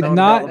 Nobody would have Did known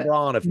not- about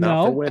LeBron if no.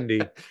 not for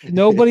Wendy.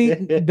 Nobody.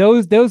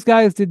 Those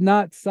guys did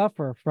not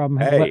suffer from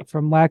Hey.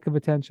 from lack of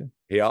attention.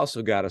 He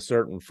also got a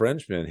certain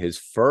Frenchman his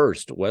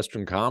first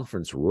Western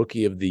Conference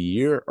Rookie of the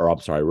Year, or I'm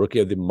sorry, Rookie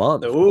of the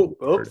Month.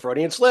 Oh,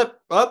 Freudian slip.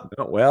 Up.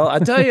 Well, I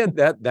tell you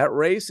that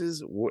race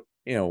is,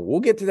 we'll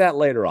get to that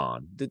later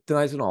on.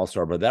 Tonight's an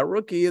All-Star, but that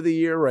Rookie of the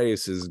Year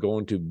race is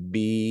going to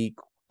be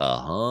a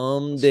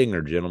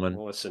humdinger, gentlemen.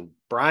 Listen,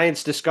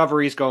 Brian's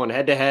discovery is going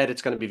head to head.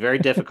 It's going to be very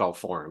difficult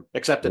for him.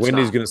 Except it's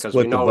Wendy's not, going to because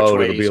we split the know which vote.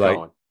 way he's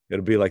going.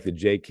 It'll be like the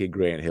J.K.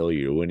 Grant Hill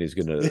year. Wendy's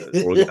going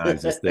to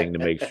organize this thing to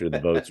make sure the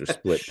votes are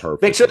split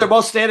perfectly. Make sure they're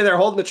both standing there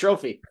holding the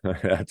trophy.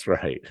 That's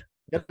right.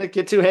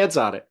 Get two hands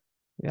on it.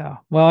 Yeah.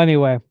 Well,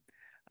 anyway,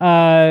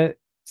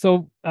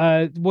 so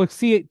we'll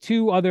see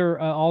two other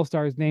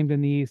All-Stars named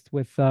in the East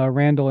with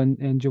Randall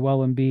and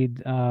Joel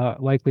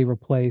Embiid likely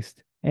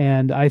replaced.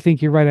 And I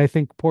think you're right. I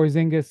think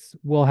Porzingis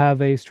will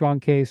have a strong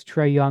case.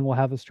 Trae Young will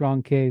have a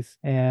strong case.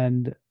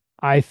 And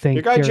I think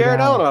your guy Jared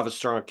Allen will have a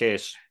strong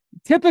case.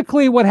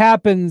 Typically what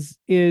happens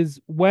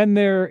is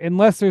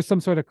unless there's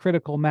some sort of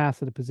critical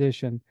mass at a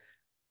position,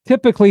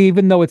 typically,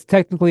 even though it's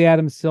technically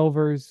Adam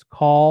Silver's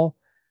call,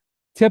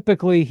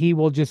 typically he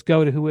will just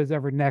go to who is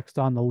ever next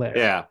on the list.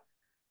 Yeah.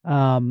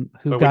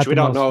 Which we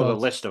don't know the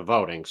list of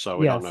voting, so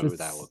we don't know who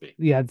that will be.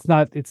 Yeah,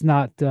 it's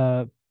not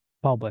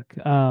public.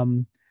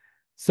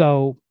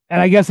 So,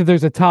 and I guess if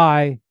there's a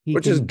tie,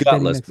 which is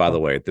gutless, by the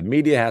way. The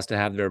media has to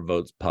have their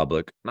votes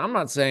public. And I'm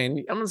not saying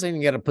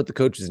you got to put the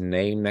coach's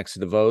name next to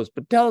the votes,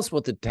 but tell us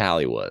what the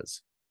tally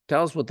was.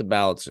 Tell us what the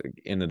ballots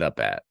ended up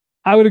at.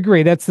 I would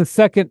agree. That's the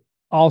second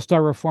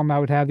All-Star reform I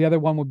would have. The other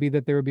one would be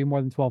that there would be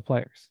more than 12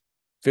 players.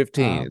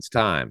 15. It's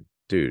time,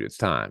 dude. It's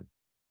time.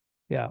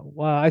 Yeah.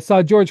 Well, I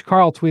saw George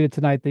Karl tweeted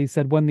tonight that he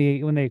said when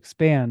they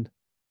expand,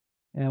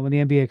 when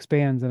the NBA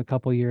expands in a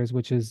couple of years,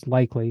 which is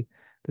likely,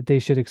 that they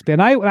should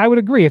expand. I would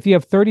agree. If you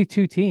have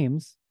 32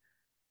 teams,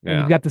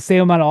 and you've got the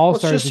same amount of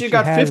All-Stars. It's just you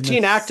got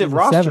 15 active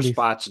roster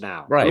spots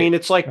now. Right. I mean,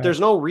 it's like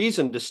there's no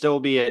reason to still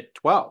be at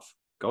 12.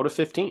 Go to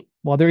 15.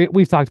 Well,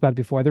 we've talked about it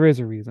before. There is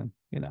a reason,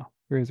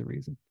 there is a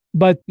reason.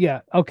 But yeah,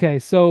 okay.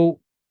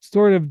 So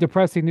sort of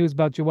depressing news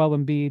about Joel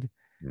Embiid.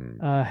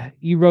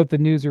 You wrote the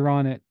newser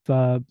on it,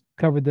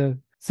 covered the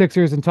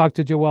Sixers and talked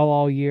to Joel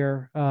all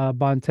year.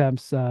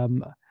 Bontemps,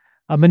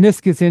 a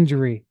meniscus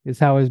injury is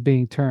how it's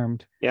being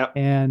termed. Yeah.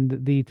 And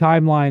the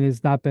timeline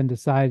has not been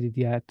decided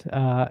yet.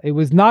 It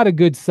was not a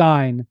good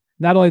sign,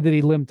 not only that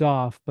he limped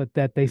off, but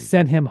that they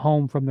sent him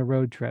home from the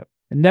road trip.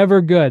 And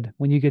never good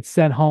when you get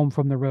sent home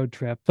from the road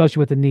trip, especially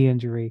with a knee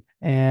injury.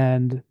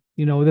 And,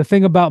 the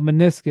thing about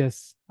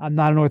meniscus, I'm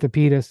not an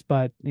orthopedist,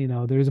 but,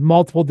 there's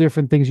multiple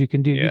different things you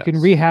can do. Yes. You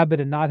can rehab it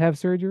and not have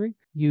surgery.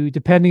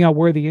 Depending on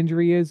where the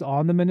injury is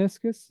on the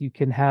meniscus, you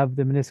can have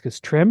the meniscus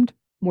trimmed,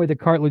 where the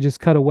cartilage is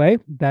cut away.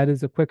 That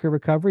is a quicker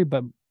recovery,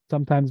 but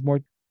sometimes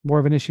more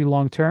of an issue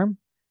long term.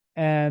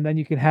 And then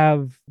you can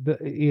have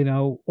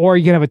or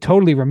you can have it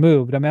totally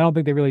removed. I mean, I don't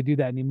think they really do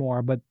that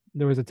anymore, but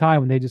there was a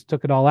time when they just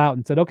took it all out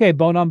and said, okay,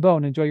 bone on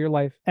bone, enjoy your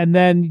life. And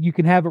then you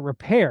can have it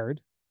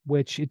repaired,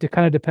 which it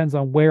kind of depends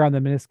on where on the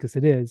meniscus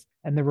it is.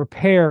 And the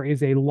repair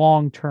is a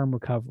long-term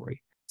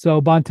recovery.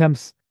 So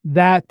Bontemps,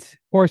 that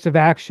course of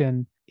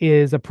action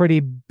is a pretty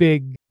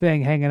big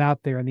thing hanging out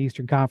there in the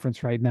Eastern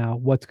Conference right now.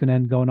 What's going to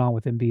end going on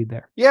with Embiid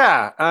there?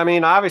 Yeah. I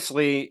mean,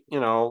 obviously,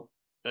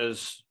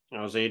 as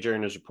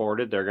Adrian has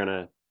reported, they're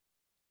going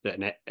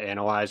to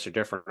analyze their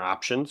different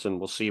options and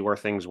we'll see where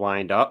things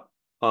wind up.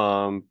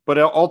 But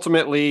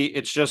ultimately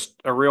it's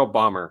just a real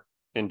bummer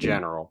in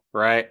general,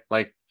 right?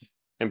 Like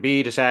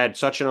Embiid has had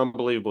such an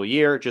unbelievable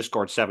year, just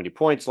scored 70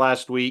 points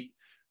last week.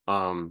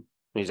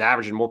 He's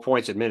averaging more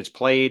points than minutes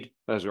played,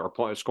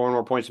 scoring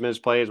more points than minutes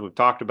played, as we've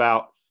talked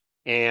about.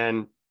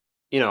 And,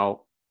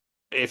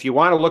 if you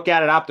want to look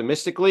at it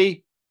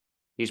optimistically,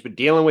 he's been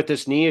dealing with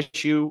this knee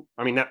issue.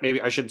 I mean,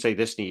 maybe I shouldn't say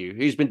this knee.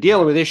 He's been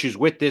dealing with issues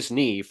with this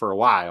knee for a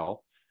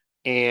while.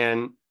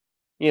 And,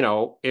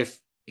 if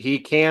he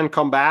can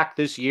come back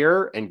this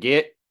year and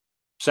get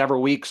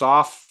several weeks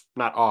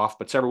not off,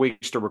 but several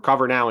weeks to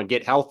recover now and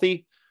get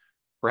healthy,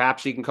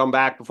 perhaps he can come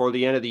back before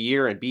the end of the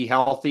year and be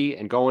healthy,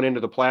 and going into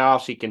the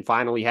playoffs, he can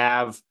finally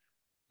have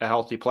a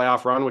healthy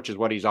playoff run, which is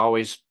what he's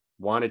always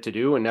wanted to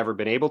do and never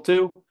been able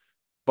to.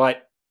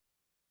 But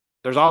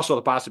there's also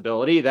the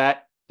possibility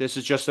that this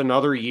is just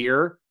another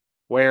year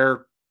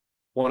where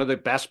one of the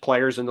best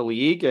players in the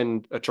league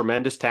and a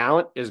tremendous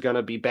talent is going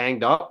to be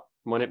banged up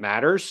when it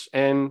matters.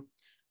 And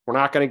we're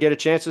not going to get a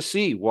chance to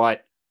see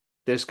what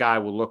this guy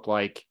will look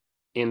like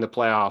in the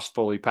playoffs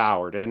fully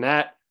powered. And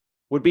that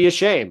would be a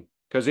shame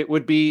because it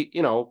would be,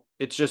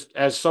 it's just,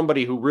 as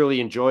somebody who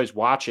really enjoys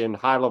watching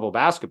high level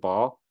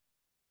basketball,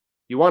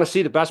 you want to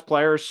see the best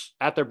players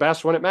at their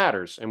best when it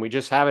matters. And we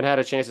just haven't had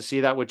a chance to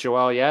see that with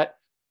Joel yet.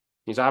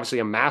 He's obviously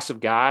a massive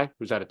guy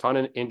who's had a ton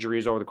of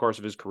injuries over the course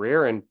of his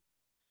career, and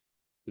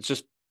it's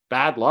just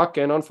bad luck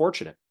and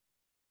unfortunate.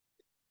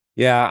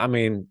 Yeah, I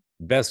mean,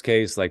 best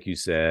case, like you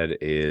said,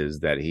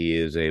 is that he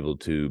is able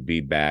to be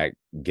back,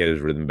 get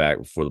his rhythm back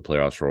before the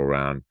playoffs roll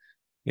around.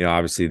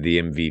 Obviously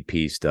the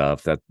MVP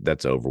stuff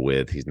that's over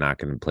with. He's not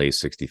going to play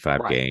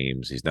 65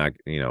 games. He's not,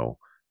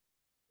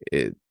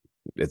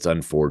 it's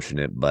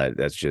unfortunate, but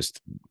that's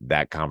just,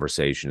 that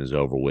conversation is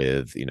over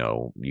with.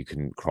 You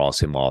can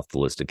cross him off the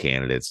list of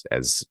candidates.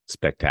 As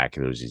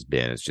spectacular as he's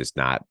been, it's just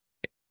not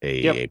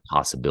a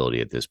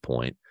possibility at this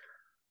point.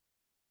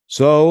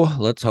 So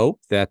let's hope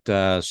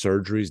that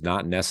surgery is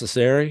not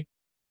necessary.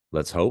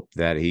 Let's hope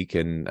that he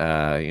can,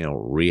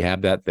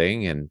 rehab that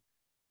thing and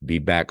be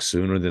back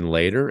sooner than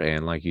later.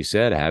 And like you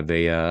said, have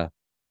a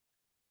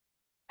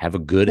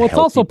good. Well, it's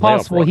also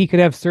possible run. he could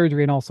have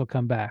surgery and also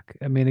come back.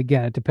 I mean,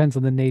 again, it depends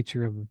on the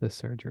nature of the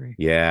surgery.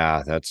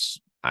 Yeah,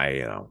 that's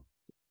 8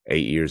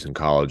 years in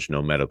college,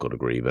 no medical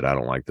degree, but I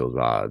don't like those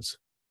odds.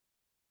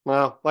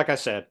 Well, like I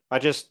said, I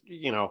just,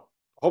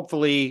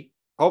 hopefully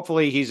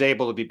he's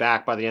able to be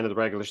back by the end of the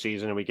regular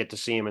season and we get to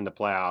see him in the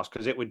playoffs,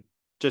 because it would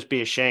just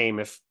be a shame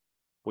if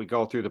we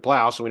go through the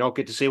playoffs and we don't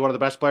get to see one of the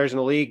best players in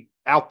the league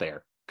out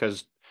there,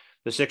 because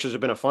the Sixers have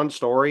been a fun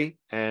story,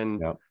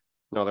 and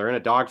they're in a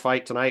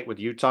dogfight tonight with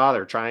Utah.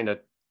 They're trying to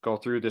go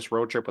through this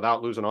road trip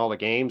without losing all the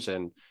games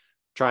and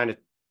trying to,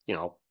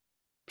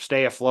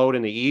 stay afloat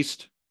in the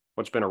East.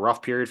 What's been a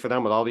rough period for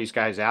them with all these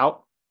guys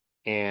out.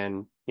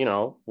 And,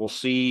 we'll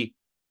see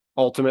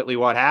ultimately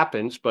what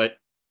happens, but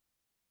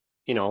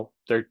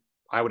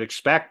I would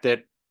expect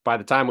that by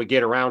the time we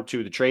get around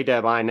to the trade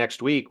deadline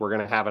next week, we're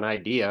going to have an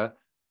idea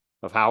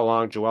of how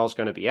long Joel's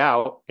going to be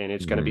out. And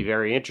it's going to be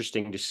very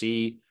interesting to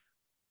see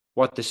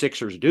what the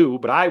Sixers do.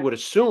 But I would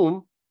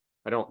assume,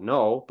 I don't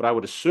know, but I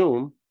would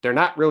assume they're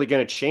not really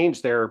going to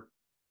change their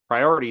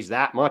priorities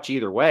that much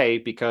either way,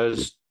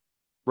 because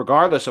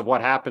regardless of what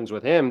happens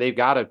with him, they've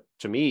got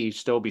to me,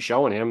 still be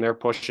showing him they're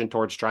pushing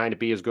towards trying to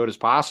be as good as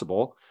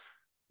possible.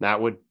 That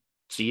would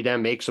see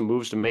them make some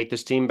moves to make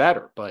this team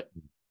better, but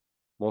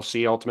we'll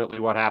see ultimately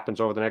what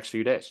happens over the next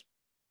few days.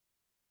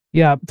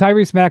 Yeah,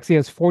 Tyrese Maxey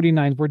has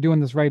 49. We're doing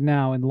this right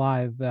now in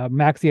live.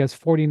 Maxey has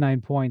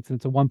 49 points, and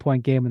it's a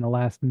 1-point game in the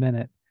last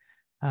minute.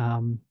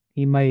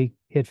 He may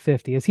hit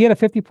 50. Has he had a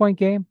 50-point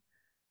game?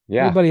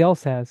 Yeah. Everybody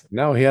else has.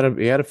 No, he had a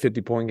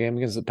 50-point game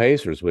against the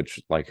Pacers, which,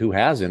 like, who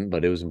hasn't?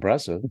 But it was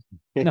impressive.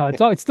 No,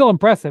 it's still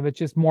impressive. It's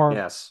just more.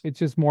 Yes. It's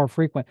just more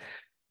frequent.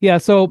 Yeah.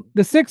 So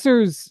the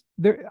Sixers.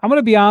 I'm going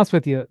to be honest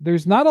with you.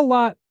 There's not a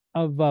lot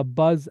of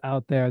buzz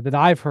out there that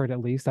I've heard. At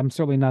least I'm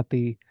certainly not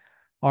the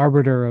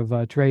arbiter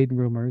of trade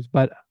rumors,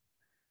 but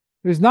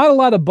there's not a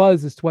lot of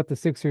buzz as to what the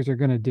Sixers are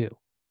going to do.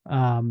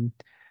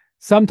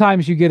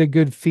 Sometimes you get a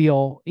good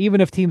feel,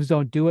 even if teams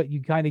don't do it,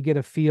 you kind of get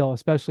a feel,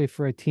 especially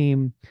for a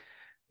team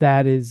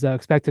that is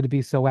expected to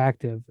be so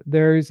active.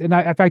 In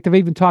fact, I've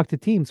even talked to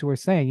teams who are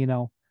saying,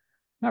 not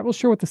real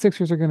sure what the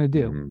Sixers are going to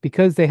do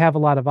because they have a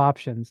lot of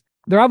options.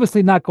 They're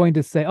obviously not going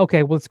to say,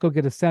 okay, well, let's go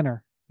get a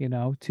center,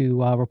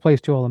 to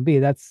replace Joel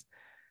Embiid.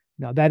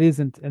 That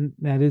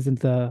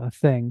isn't a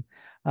thing.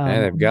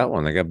 And they've got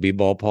one. They got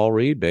B-ball Paul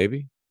Reed,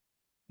 baby.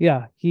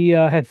 Yeah, he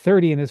had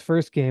 30 in his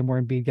first game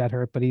where Embiid got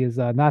hurt, but he has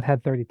not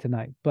had 30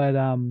 tonight. But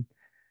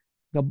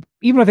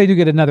even if they do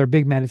get another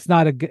big man, it's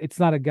not a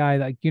guy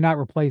that you're not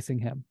replacing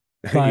him.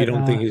 But, you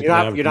don't think he's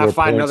you're not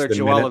finding another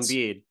Joel minutes?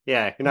 Embiid?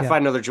 Yeah, you're not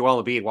finding another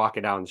Joel Embiid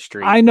walking down the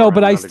street. I know,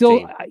 but I still,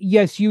 team.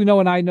 yes,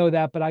 and I know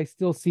that, but I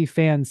still see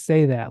fans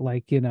say that,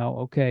 like,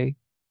 okay,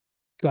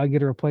 go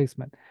get a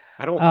replacement.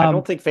 I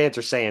don't think fans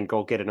are saying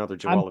go get another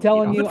Joel Embiid. I'm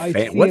telling you,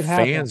 what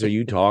fans are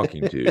you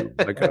talking to?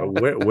 Like,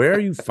 where are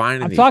you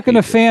finding? I'm talking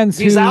people? To fans.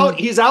 He's out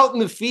in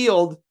the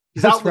field.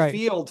 He's out in the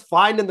field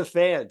finding the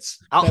fans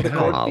out in the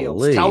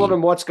cornfields, telling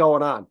them what's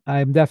going on.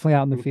 I'm definitely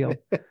out in the field.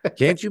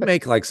 Can't you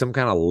make like some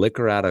kind of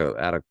liquor out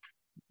of?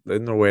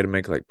 Isn't there a way to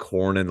make like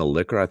corn in the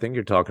liquor? I think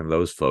you're talking to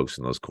those folks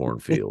in those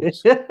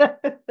cornfields.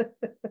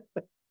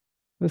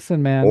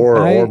 Listen, man.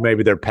 Or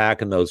maybe they're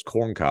packing those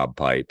corncob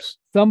pipes.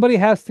 Somebody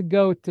has to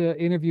go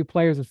to interview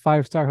players at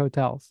 5-star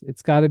hotels.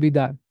 It's got to be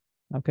done.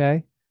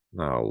 Okay.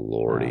 Oh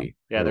Lordy.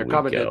 Yeah, they're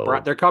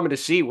coming to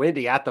see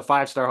Wendy at the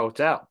 5-star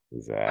hotel.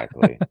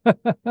 Exactly.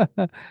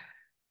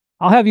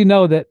 I'll have you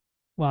know that.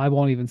 Well, I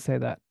won't even say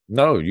that.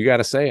 No, you got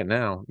to say it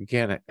now. You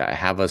can't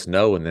have us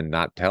know and then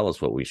not tell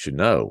us what we should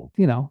know.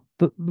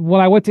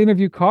 When I went to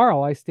interview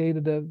Carl, I stayed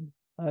at a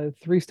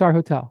 3-star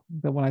hotel.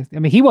 But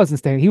he wasn't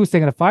staying. He was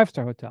staying at a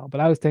 5-star hotel,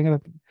 but I was staying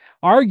at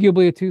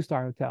arguably a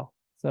 2-star hotel.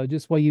 So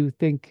just what you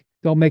think,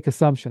 don't make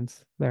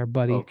assumptions there,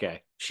 buddy.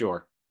 Okay,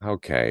 sure.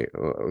 Okay.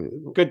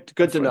 Good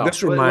to know.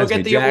 This reminds me,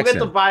 We'll Jackson. get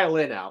the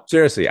violin out.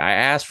 Seriously, I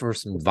asked for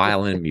some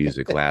violin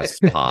music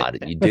last pod.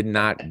 You did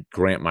not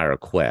grant my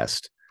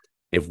request.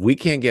 If we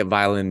can't get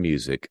violin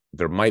music,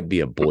 there might be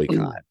a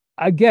boycott.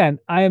 Again,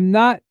 I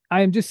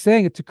am just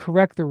saying it to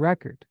correct the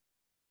record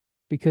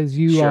because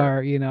you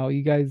are,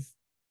 you guys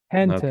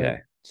tend to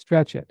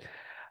stretch it.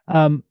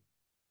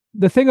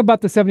 The thing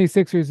about the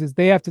 76ers is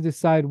they have to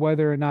decide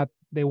whether or not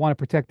they want to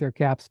protect their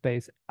cap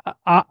space.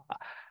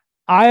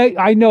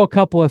 I know a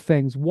couple of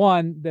things.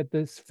 One, that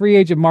this free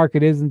agent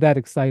market isn't that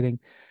exciting.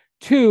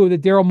 Two,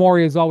 that Daryl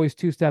Morey is always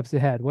 2 steps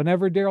ahead.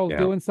 Whenever Daryl's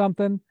doing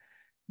something,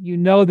 you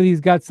know that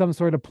he's got some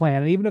sort of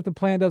plan. And even if the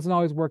plan doesn't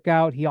always work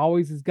out, he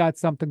always has got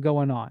something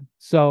going on.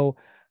 So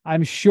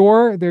I'm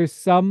sure there's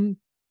some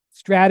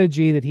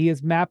strategy that he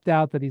has mapped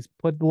out that he's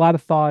put a lot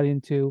of thought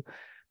into.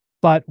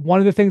 But one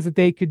of the things that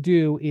they could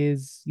do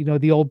is,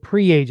 the old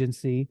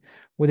pre-agency,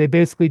 where they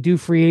basically do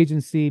free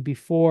agency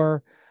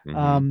before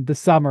the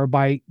summer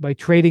by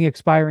trading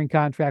expiring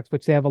contracts,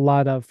 which they have a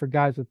lot of for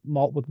guys with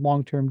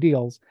long-term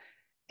deals.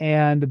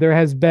 And there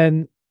has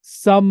been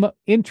some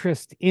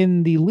interest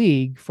in the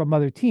league from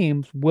other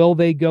teams. Will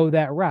they go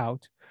that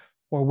route,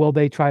 or will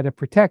they try to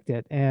protect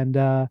it? And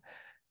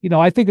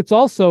I think it's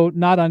also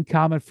not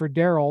uncommon for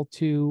Daryl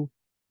to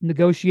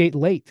negotiate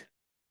late.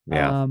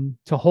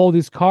 To hold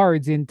his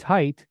cards in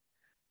tight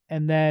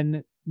and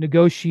then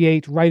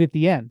negotiate right at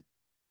the end.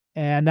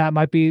 And that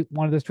might be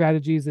one of the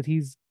strategies that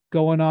he's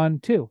going on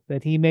too,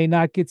 that he may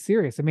not get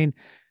serious. I mean,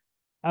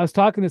 I was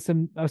talking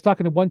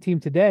to one team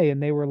today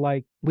and they were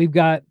like, we've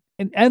got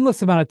an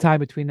endless amount of time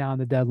between now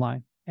and the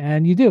deadline.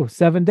 And you do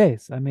 7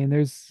 days. I mean,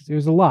 there's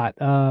a lot.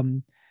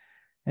 And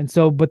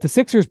so, but the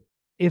Sixers,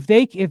 if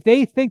they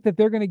think that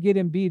they're going to get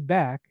Embiid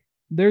back,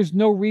 there's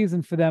no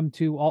reason for them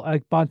to,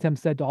 like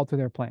Bontemps said, to alter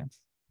their plans.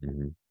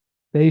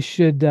 They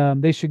should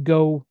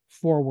go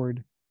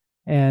forward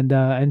and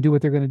do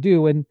what they're going to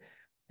do. And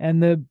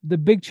the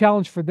big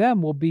challenge for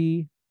them will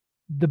be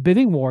the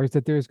bidding wars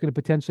that there's going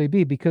to potentially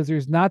be, because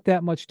there's not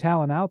that much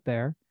talent out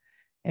there.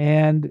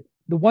 And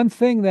the one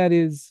thing that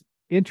is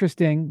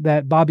interesting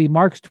that Bobby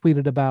Marks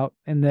tweeted about,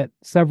 and that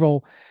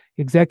several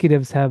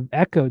executives have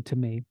echoed to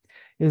me,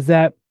 is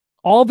that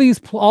all these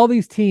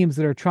teams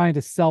that are trying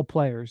to sell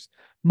players,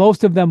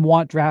 most of them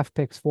want draft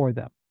picks for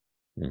them.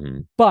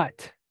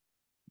 But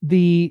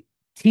the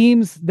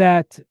teams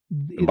that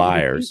the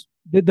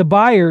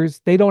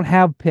buyers, they don't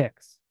have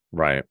picks.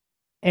 Right.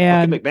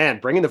 And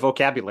McMahon, bring in the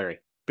vocabulary.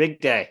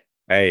 Big day.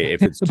 Hey,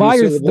 if it's the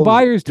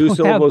buyers two don't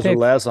syllables have or picks.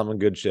 less, I'm in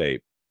good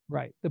shape.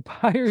 Right. The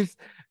buyers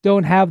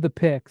don't have the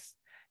picks.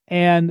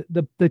 And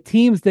the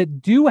teams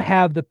that do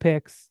have the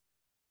picks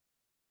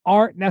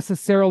aren't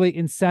necessarily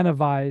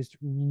incentivized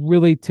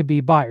really to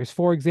be buyers.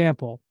 For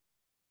example,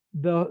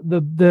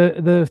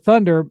 the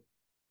Thunder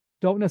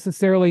don't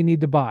necessarily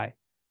need to buy.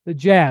 The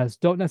Jazz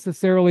aren't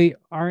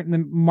in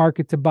the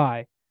market to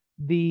buy.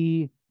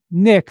 The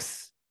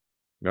Knicks.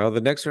 No,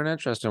 the Knicks are an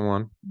interesting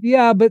one.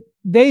 Yeah, but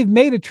they've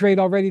made a trade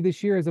already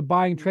this year as a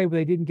buying trade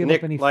where they didn't give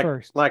up any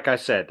first. Like I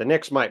said, the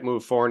Knicks might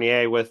move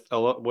Fournier with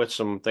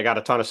some. They got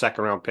a ton of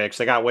second round picks.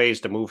 They got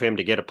ways to move him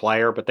to get a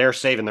player, but they're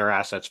saving their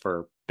assets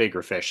for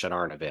bigger fish that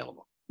aren't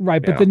available.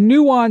 Right, but the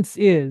nuance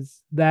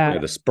is that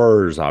the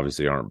Spurs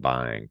obviously aren't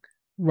buying.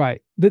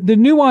 Right. The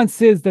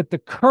nuance is that the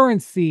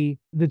currency,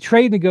 the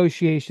trade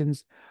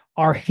negotiations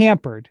are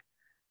hampered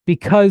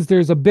because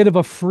there's a bit of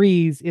a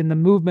freeze in the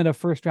movement of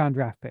first round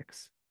draft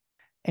picks.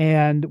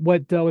 And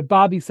what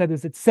Bobby said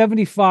is that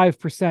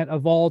 75%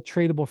 of all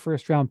tradable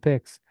first round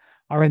picks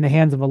are in the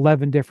hands of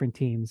 11 different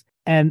teams.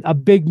 And a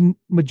big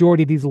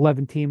majority of these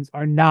 11 teams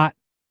are not,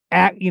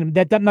 I'm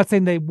not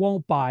saying they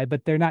won't buy,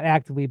 but they're not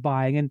actively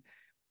buying.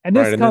 And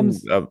this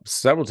comes. Then,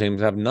 several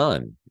teams have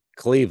none.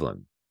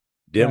 Cleveland,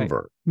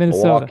 Denver,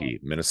 Minnesota. Milwaukee,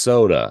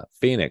 Minnesota,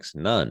 Phoenix,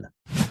 none.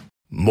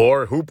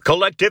 More Hoop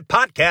Collective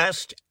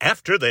podcast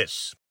after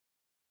this.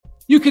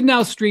 You can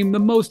now stream the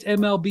most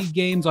MLB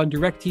games on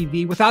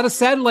DirecTV without a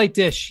satellite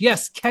dish.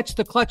 Yes, catch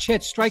the clutch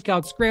hits,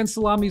 strikeouts, grand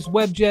salamis,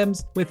 web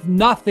gems with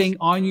nothing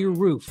on your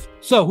roof.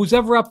 So who's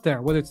ever up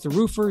there, whether it's the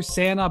roofers,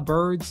 Santa,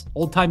 birds,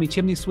 old-timey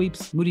chimney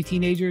sweeps, moody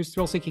teenagers,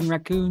 thrill-seeking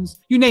raccoons,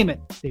 you name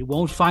it, they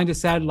won't find a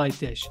satellite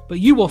dish.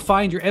 But you will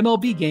find your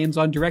MLB games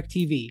on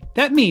DirecTV.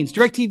 That means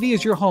DirecTV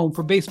is your home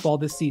for baseball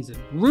this season.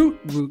 Root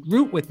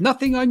with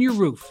nothing on your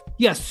roof.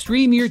 Yes,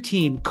 stream your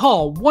team.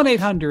 Call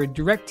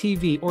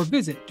 1-800-DirecTV or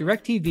visit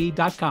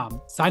DirecTV.com.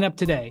 Sign up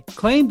today.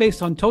 Claim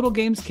based on total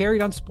games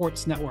carried on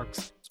sports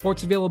networks.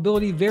 Sports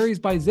availability varies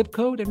by zip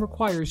code and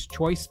requires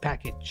choice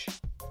package.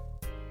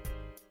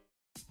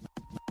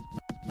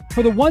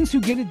 For the ones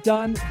who get it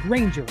done,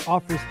 Grainger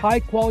offers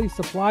high-quality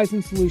supplies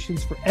and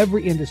solutions for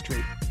every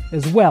industry,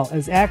 as well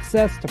as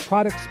access to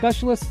product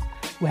specialists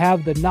who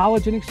have the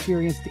knowledge and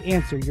experience to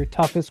answer your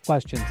toughest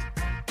questions.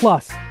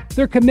 Plus,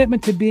 their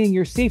commitment to being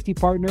your safety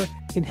partner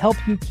can help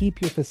you keep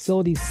your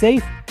facility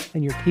safe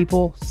and your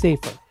people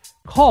safer.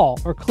 Call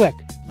or click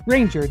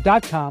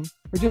Grainger.com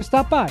or just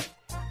stop by.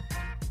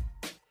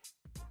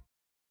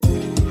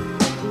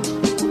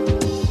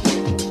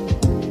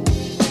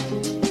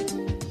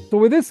 So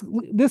with this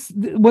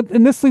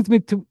leads me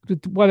to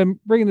what I'm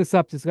bringing this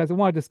up to, guys. I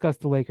want to discuss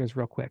the Lakers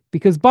real quick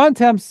because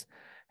Bontemps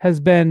has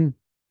been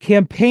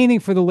campaigning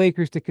for the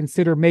Lakers to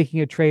consider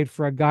making a trade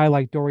for a guy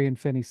like Dorian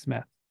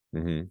Finney-Smith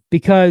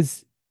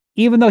because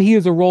even though he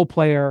is a role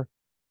player,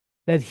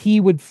 that he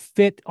would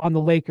fit on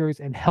the Lakers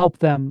and help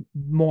them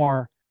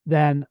more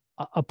than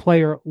a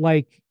player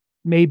like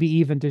maybe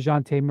even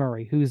DeJounte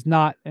Murray, who's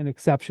not an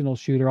exceptional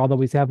shooter, although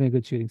he's having a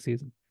good shooting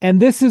season. And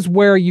this is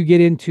where you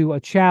get into a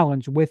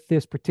challenge with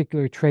this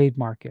particular trade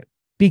market.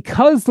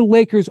 Because the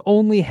Lakers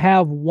only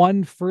have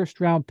one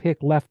first-round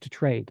pick left to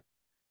trade,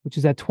 which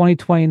is that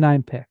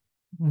 2029 pick,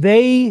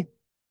 they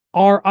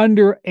are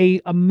under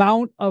a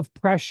amount of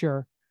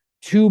pressure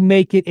to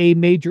make it a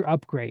major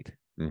upgrade.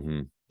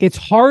 It's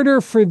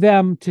harder for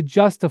them to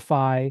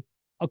justify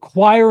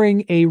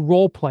acquiring a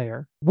role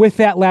player with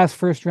that last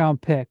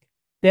first-round pick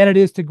than it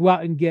is to go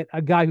out and get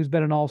a guy who's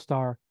been an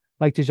all-star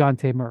like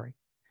DeJounte Murray.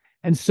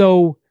 And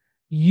so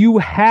you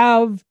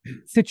have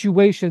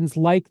situations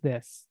like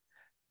this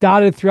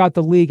dotted throughout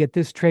the league at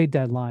this trade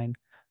deadline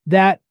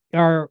that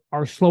are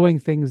slowing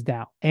things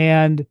down.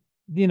 And,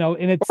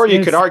 or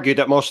you could argue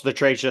that most of the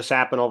trades just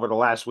happen over the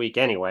last week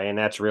anyway, and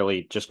that's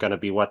really just going to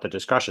be what the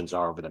discussions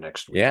are over the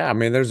next week. Yeah, I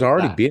mean, there's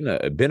already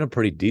been a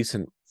pretty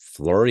decent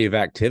flurry of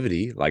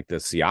activity, like the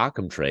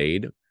Siakam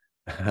trade.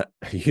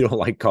 You don't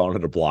like calling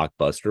it a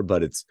blockbuster,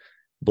 but it's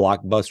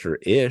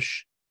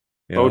blockbuster-ish.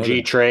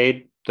 OG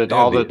trade,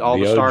 all the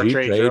star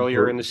trades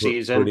earlier in the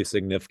season, pretty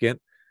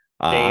significant.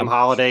 Dame,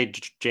 Holiday,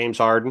 James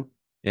Harden.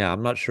 Yeah,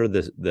 I'm not sure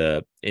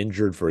the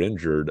injured for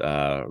injured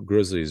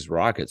Grizzlies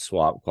Rockets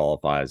swap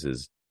qualifies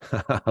as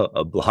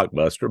a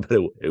blockbuster, but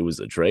it was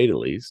a trade at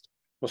least.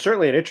 Well,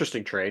 certainly an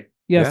interesting trade.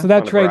 Yeah, so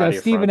that trade,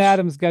 Steven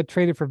Adams got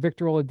traded for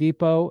Victor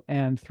Oladipo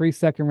and 3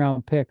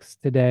 second-round picks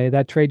today.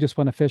 That trade just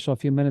went official a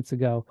few minutes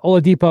ago.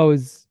 Oladipo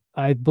is,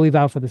 I believe,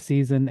 out for the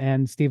season,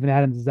 and Steven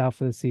Adams is out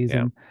for the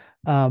season.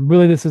 Yeah.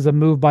 Really, this is a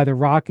move by the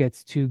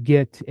Rockets to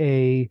get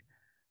a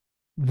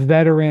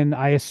veteran,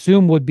 I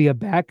assume would be a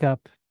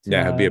backup.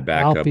 He'll be a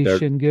backup. Alpi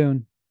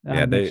Şengün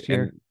next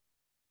year.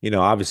 And,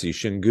 obviously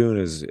Şengün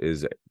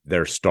is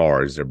their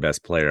star, is their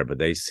best player, but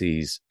they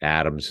see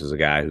Adams as a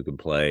guy who can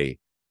play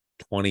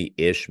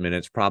 20-ish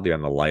minutes, probably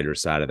on the lighter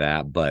side of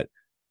that. But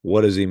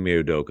what does Ime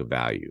Udoka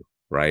value,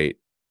 right?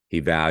 He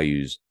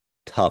values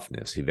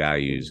toughness. He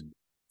values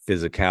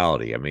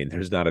physicality. I mean,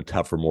 there's not a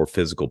tougher, more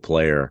physical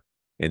player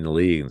in the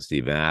league than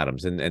Steven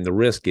Adams. And the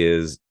risk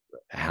is,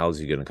 how's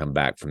he going to come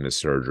back from this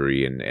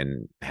surgery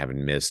and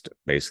having missed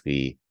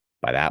basically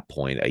by that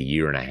point a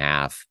year and a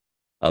half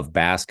of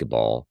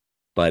basketball?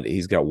 But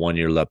he's got 1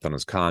 year left on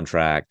his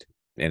contract.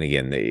 And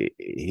again,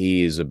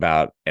 he is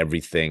about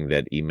everything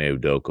that Ime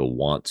Udoka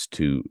wants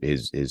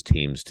his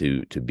teams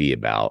to be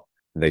about.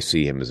 They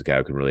see him as a guy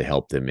who can really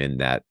help them in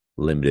that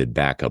limited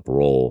backup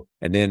role.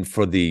 And then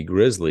for the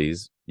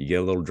Grizzlies, you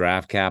get a little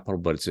draft capital,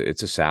 but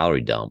it's a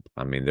salary dump.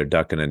 I mean, they're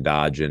ducking and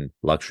dodging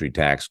luxury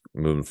tax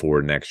moving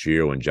forward next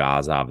year when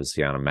Ja's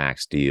obviously on a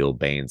max deal,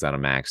 Bane's on a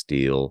max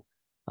deal.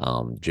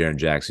 Jaren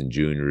Jackson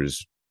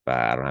Jr.'s,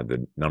 I don't have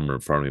the number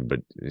in front of me, but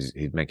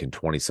he's making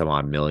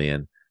 20-some-odd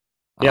million.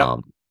 Yeah.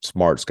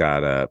 Smart's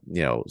got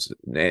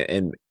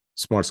and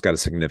Smart's got a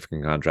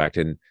significant contract.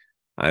 And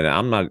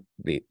I'm not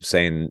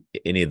saying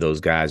any of those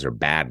guys are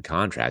bad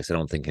contracts. I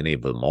don't think any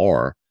of them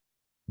are.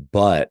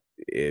 But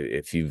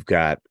if you've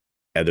got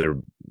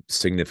other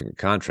significant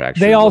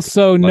contracts, they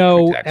also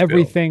know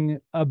everything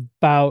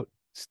about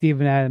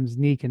Steven Adams'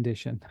 knee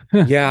condition.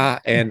 Yeah,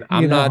 and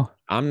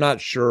I'm not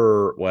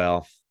sure.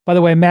 Well, by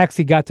the way,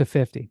 Maxey got to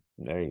 50.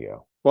 There you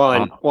go.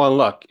 Well,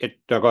 look,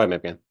 go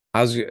ahead, man.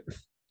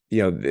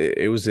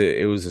 It was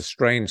a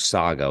strange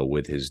saga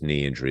with his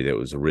knee injury that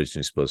was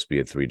originally supposed to be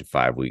a 3 to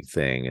 5 week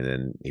thing, and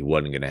then he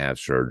wasn't going to have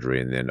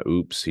surgery, and then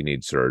oops, he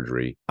needs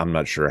surgery. I'm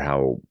not sure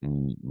how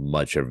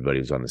much everybody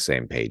was on the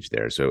same page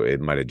there, so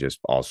it might have just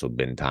also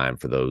been time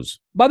for those.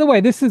 By the way,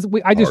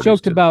 I just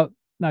joked about,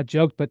 not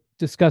joked, but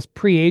discussed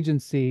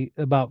pre-agency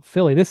about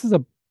Philly. This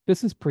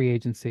is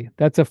pre-agency.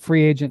 That's a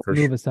free agent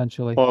move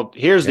essentially. Well,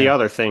 here's the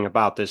other thing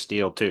about this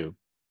deal too.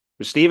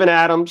 With Steven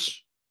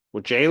Adams,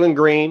 with Jalen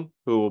Green,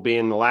 who will be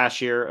in the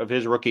last year of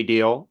his rookie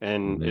deal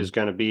and is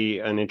going to be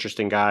an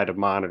interesting guy to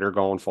monitor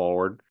going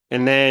forward.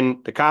 And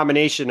then the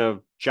combination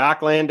of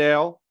Jock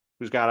Landale,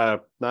 who's got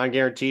a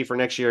non-guarantee for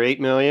next year, $8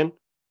 million.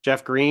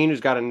 Jeff Green,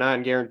 who's got a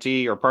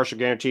non-guarantee or partial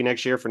guarantee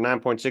next year for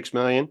 $9.6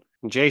 million.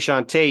 And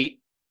Jayshawn Tate,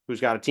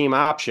 who's got a team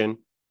option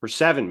for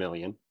 $7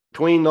 million.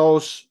 Between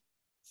those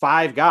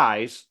 5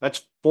 guys,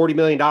 that's $40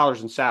 million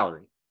in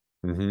salary.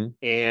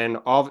 And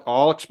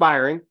all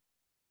expiring.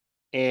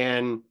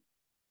 And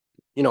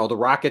the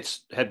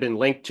Rockets had been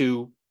linked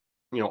to,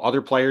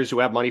 other players who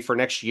have money for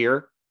next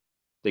year.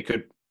 They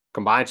could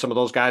combine some of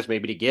those guys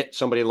maybe to get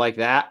somebody like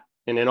that.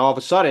 And then all of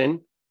a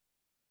sudden,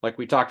 like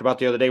we talked about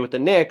the other day with the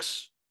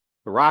Knicks,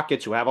 the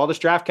Rockets, who have all this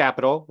draft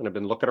capital and have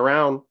been looking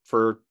around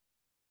for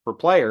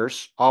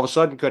players, all of a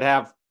sudden could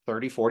have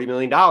 $30-40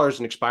 million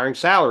in expiring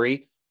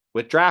salary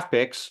with draft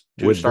picks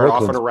to start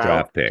offering around.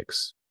 Draft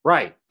picks.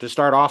 Right. To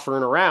start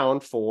offering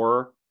around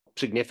for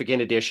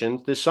significant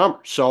additions this summer.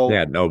 So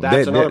Yeah, no,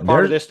 that's another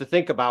part of this to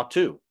think about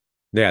too.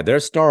 Yeah, they're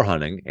star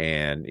hunting,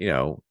 and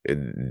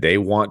they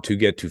want to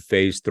get to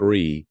phase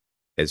 3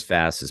 as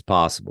fast as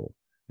possible.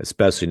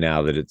 Especially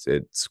now that it's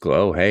hey,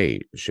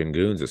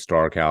 Şengün's a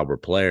star caliber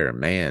player.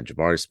 Man,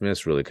 Jabari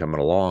Smith's really coming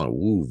along.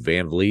 Ooh,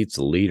 Van Vliet's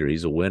a leader.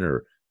 He's a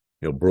winner.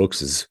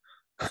 Brooks is,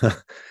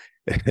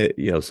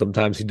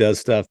 sometimes he does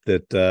stuff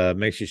that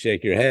makes you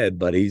shake your head,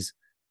 but he's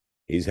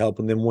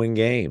helping them win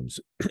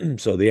games.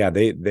 So yeah,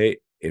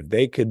 if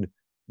they could,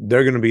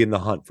 they're going to be in the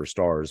hunt for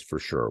stars for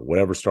sure.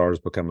 Whatever stars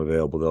become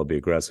available, they'll be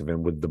aggressive.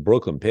 And with the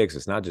Brooklyn picks,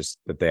 it's not just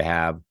that they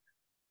have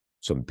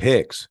some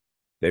picks.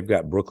 They've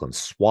got Brooklyn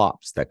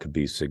swaps that could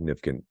be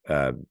significant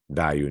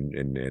value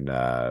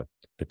in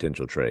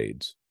potential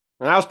trades.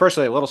 And I was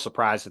personally a little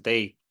surprised that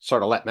they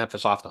sort of let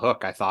Memphis off the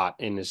hook, I thought,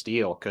 in this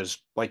deal. Because,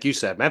 like you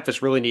said,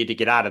 Memphis really needed to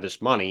get out of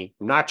this money.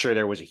 I'm not sure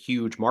there was a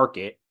huge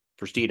market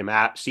for Steven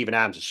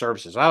Adams'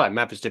 services. I thought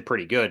Memphis did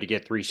pretty good to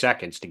get 3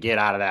 seconds to get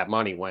out of that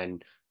money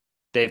when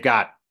they've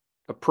got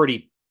a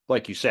pretty,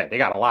 like you said, they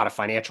got a lot of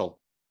financial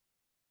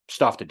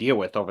stuff to deal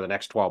with over the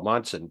next 12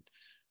 months. And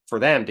for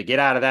them to get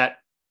out of that,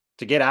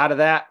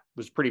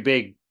 was pretty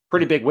big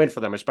win for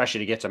them, especially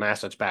to get some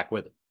assets back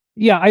with it.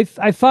 Yeah,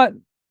 I thought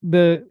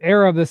the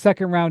era of the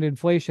second round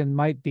inflation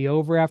might be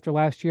over after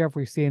last year, if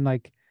we're seeing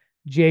like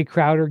Jay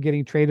Crowder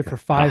getting traded for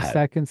 5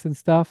 seconds and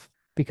stuff,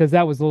 because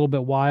that was a little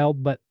bit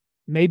wild, but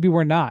maybe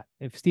we're not.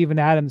 If Steven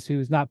Adams,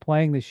 who's not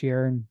playing this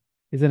year and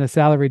is in a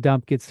salary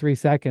dump, gets 3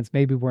 seconds,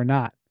 maybe we're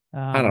not.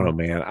 I don't know,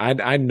 man.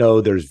 I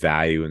know there's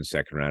value in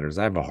second rounders.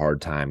 I have a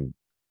hard time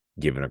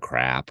giving a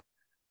crap.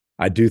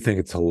 I do think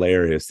it's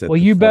hilarious that. Well,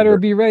 you better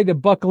be ready to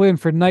buckle in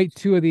for night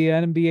 2 of the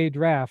NBA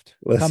draft,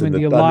 coming to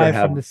you live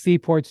from the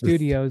Seaport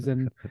Studios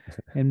in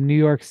New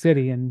York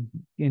City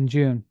in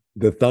June.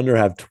 The Thunder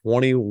have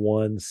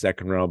 21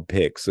 second round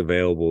picks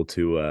available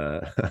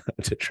to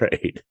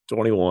trade.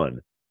 21.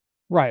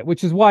 Right,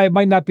 which is why it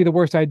might not be the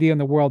worst idea in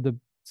the world to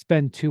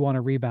spend 2 on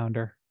a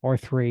rebounder or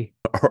 3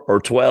 or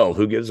 12.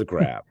 Who gives a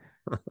crap?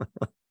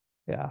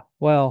 Yeah,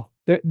 well,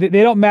 they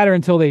don't matter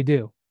until they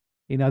do.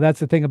 That's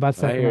the thing about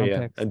second round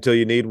picks. Until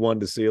you need one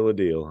to seal a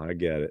deal. I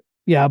get it.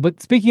 Yeah,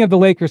 but speaking of the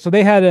Lakers, so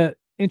they had an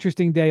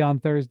interesting day on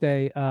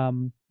Thursday.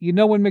 When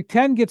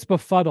McTen gets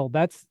befuddled,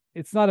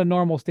 it's not a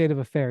normal state of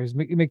affairs.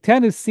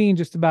 McTen has seen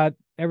just about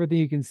everything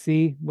you can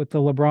see with the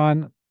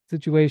LeBron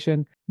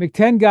situation.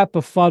 McTen got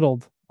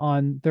befuddled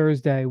on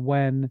Thursday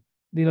when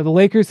the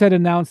Lakers had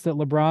announced that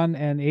LeBron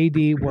and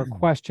AD were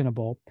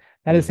questionable.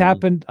 That has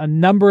happened a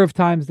number of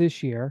times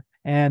this year,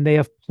 and they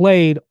have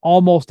played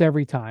almost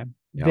every time.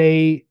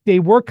 Yep. They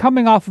were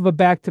coming off of a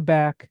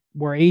back-to-back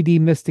where AD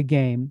missed a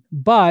game,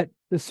 but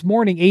this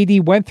morning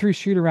AD went through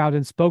shoot-around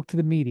and spoke to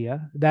the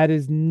media. That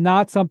is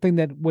not something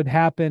that would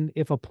happen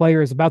if a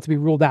player is about to be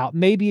ruled out.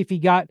 Maybe if he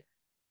got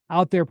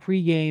out there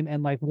pregame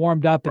and like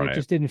warmed up and it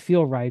just didn't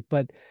feel right,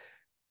 but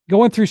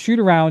going through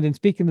shoot-around and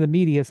speaking to the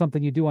media is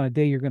something you do on a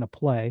day you're going to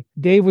play.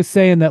 Dave was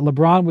saying that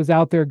LeBron was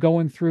out there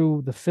going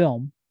through the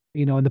film,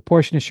 in the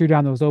portion of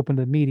shoot-around that was open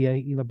to the media.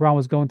 LeBron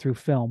was going through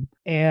film,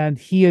 and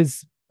he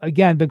is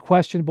again been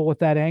questionable with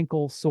that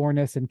ankle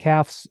soreness and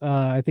calf,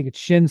 I think it's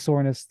shin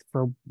soreness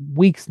for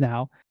weeks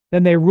now.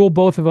 Then they ruled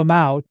both of them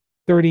out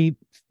 30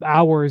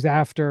 hours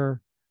after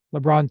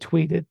LeBron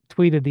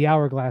tweeted the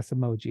hourglass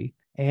emoji,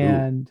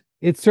 and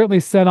it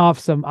certainly sent off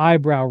some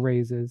eyebrow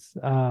raises.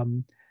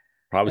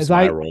 Probably some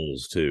eye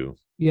rolls too.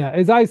 Yeah,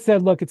 as I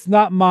said, look, it's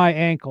not my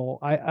ankle.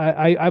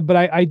 But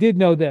I did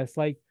know this.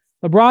 Like,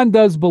 LeBron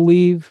does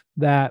believe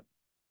that,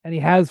 and he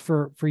has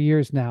for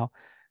years now,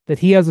 that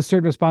he has a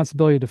certain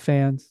responsibility to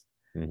fans.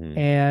 Mm-hmm.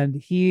 And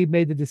he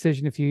made the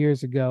decision a few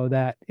years ago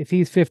that if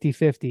he's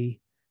 50-50,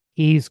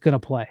 he's going to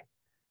play.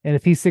 And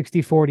if he's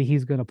 60-40,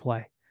 he's going to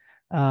play.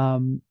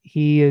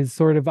 He is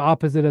sort of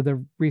opposite of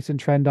the recent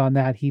trend on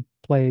that. He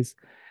plays.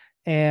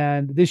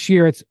 And this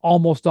year, it's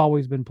almost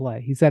always been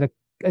play.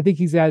 I think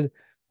he's had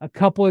a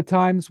couple of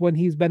times when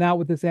he's been out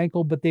with this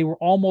ankle, but they were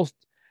almost,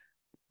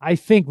 I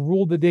think,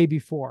 ruled the day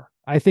before.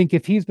 I think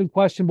if he's been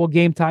questionable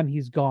game time,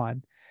 he's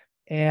gone.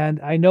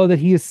 And I know that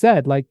he has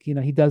said,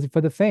 he does it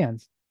for the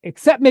fans,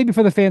 except maybe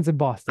for the fans in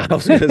Boston. I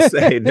was going to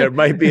say, there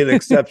might be an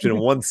exception in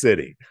one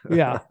city.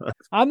 Yeah.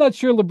 I'm not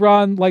sure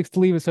LeBron likes to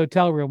leave his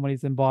hotel room when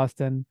he's in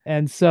Boston.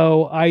 And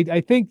so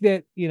I think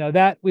that,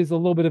 that was a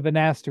little bit of an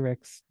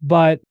asterisk.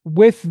 But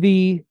with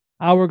the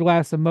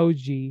hourglass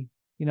emoji,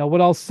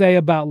 what I'll say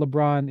about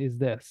LeBron is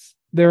this.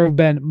 There have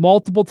been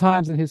multiple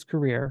times in his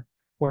career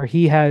where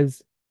he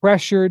has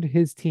pressured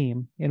his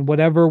team in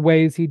whatever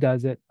ways he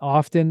does it,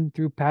 often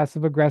through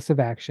passive-aggressive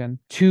action,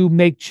 to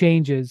make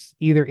changes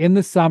either in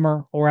the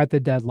summer or at the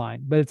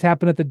deadline. But it's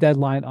happened at the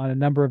deadline on a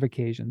number of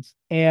occasions.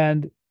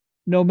 And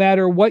no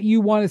matter what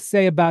you want to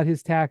say about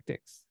his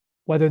tactics,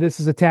 whether this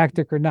is a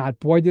tactic or not,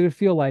 boy, did it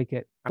feel like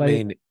it. But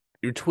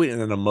you're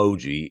tweeting an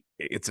emoji.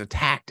 It's a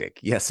tactic.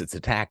 Yes, it's a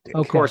tactic.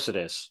 Okay. Of course it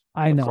is.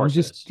 I know. I'm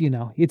just,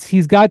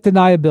 he's got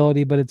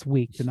deniability, but it's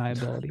weak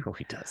deniability. No,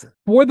 he doesn't.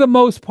 For the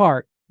most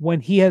part, when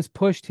he has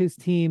pushed his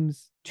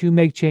teams to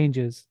make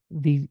changes,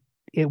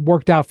 it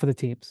worked out for the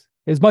teams.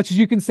 As much as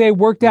you can say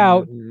worked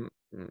out,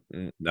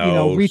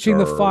 No, reaching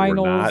the sir, we're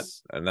not.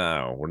 finals.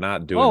 No, we're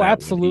not doing Oh, that.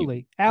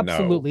 absolutely. No.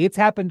 Absolutely. It's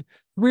happened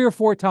 3 or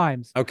 4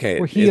 times Okay,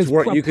 where he has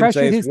You can say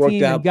pressured it's his worked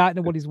team and out. gotten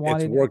to what he's It's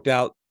wanted. worked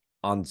out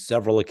on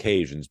several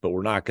occasions, but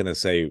we're not going to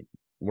say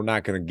we're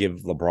not going to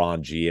give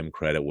LeBron GM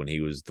credit when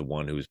he was the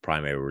one who was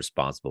primarily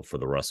responsible for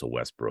the Russell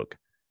Westbrook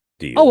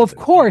deal. Oh, of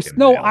course.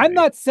 No, I'm reality.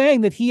 not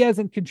saying that he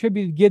hasn't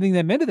contributed getting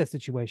them into this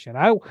situation.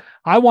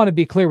 I want to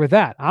be clear with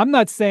that. I'm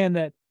not saying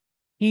that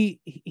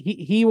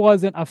he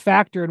wasn't a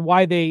factor in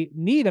why they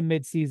need a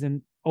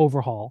midseason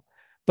overhaul,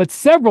 but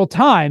several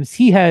times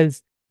he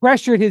has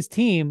pressured his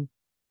team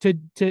to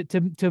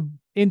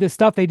into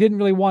stuff they didn't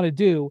really want to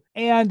do,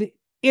 and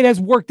it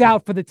has worked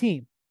out for the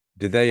team.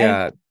 Did they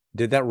And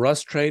did that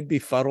Russ trade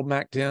befuddle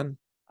Mac 10?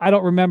 I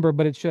don't remember,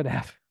 but it should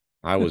have.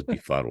 I was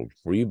befuddled.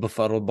 Were you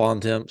befuddled,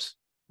 Bond Temps?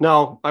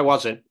 No, I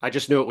wasn't. I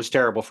just knew it was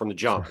terrible from the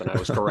jump, and I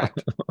was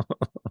correct.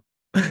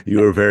 You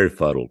were very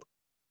fuddled.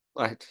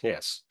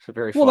 Yes,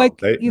 very Well, fun. like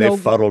They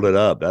fuddled it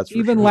up. That's for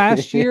even sure.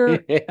 last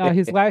year,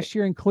 his last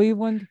year in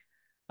Cleveland,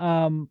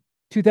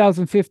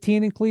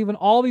 2015 in Cleveland,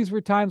 all these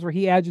were times where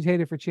he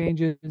agitated for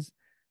changes.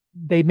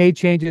 They made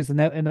changes,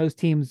 and those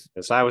teams.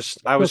 Yes, I was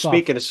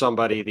speaking to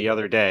somebody the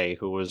other day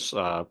who was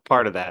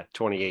part of that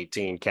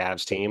 2018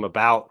 Cavs team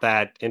about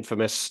that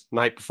infamous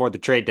night before the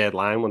trade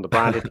deadline when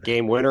LeBron hit the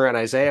game winner, and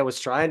Isaiah was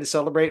trying to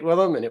celebrate with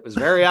him, and it was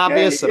very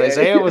obvious that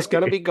Isaiah was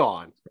going to be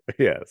gone.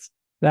 Yes,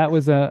 that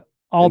was a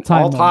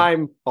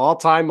all-time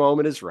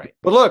moment is right.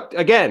 But look,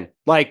 again,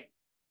 like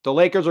the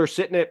Lakers are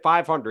sitting at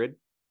 500,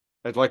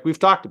 like we've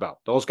talked about.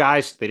 Those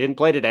guys, they didn't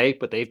play today,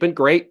 but they've been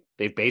great.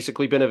 They've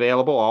basically been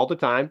available all the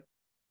time.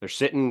 They're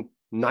sitting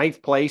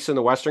 9th place in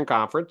the Western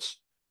Conference.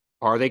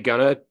 Are they going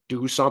to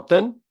do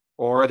something,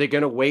 or are they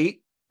going to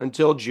wait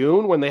until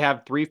June when they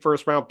have 3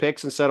 first-round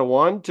picks instead of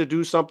 1 to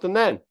do something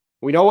then?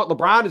 We know what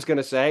LeBron is going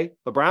to say.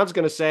 LeBron's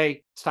going to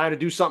say it's time to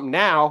do something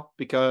now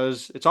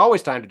because it's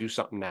always time to do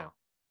something now.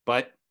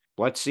 But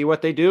let's see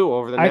what they do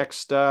over the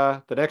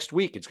next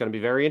week. It's going to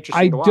be very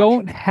interesting to watch. I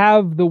don't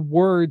have the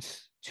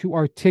words to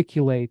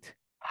articulate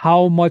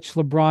how much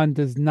LeBron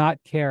does not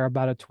care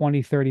about a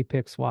 2030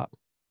 pick swap.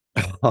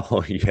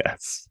 Oh,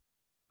 yes.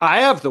 I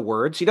have the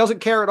words. He doesn't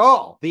care at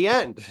all. The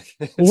end.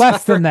 It's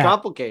less than that.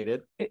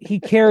 Complicated. He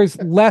cares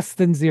less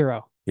than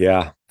 0.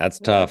 Yeah, that's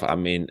tough. I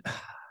mean,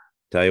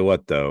 tell you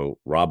what, though,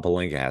 Rob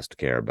Pelinka has to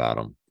care about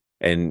him.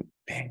 And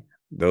man,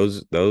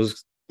 those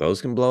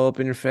can blow up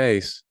in your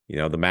face.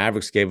 The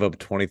Mavericks gave up a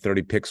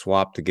 2030 pick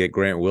swap to get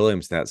Grant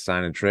Williams, that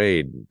sign and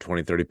trade,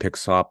 2030 pick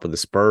swap for the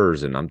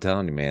Spurs. And I'm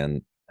telling you,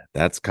 man,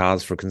 that's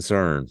cause for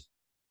concern.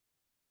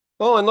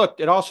 Oh, and look,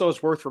 it also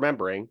is worth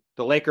remembering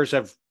the Lakers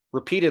have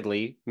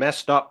repeatedly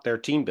messed up their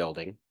team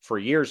building for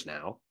years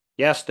now.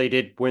 Yes, they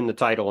did win the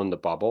title in the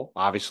bubble.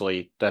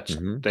 Obviously, that's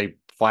they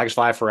flags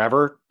fly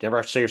forever. Never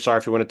have to say you're sorry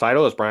if you win a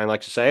title, as Brian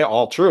likes to say,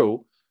 all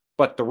true.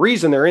 But the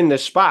reason they're in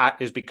this spot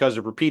is because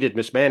of repeated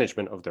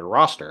mismanagement of their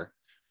roster,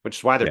 which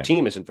is why their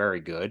team isn't very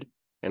good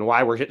and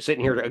why we're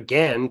sitting here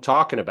again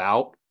talking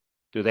about,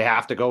 do they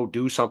have to go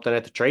do something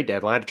at the trade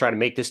deadline to try to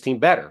make this team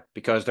better?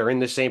 Because they're in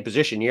the same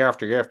position year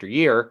after year after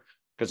year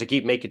because they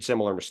keep making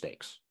similar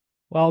mistakes.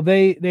 Well,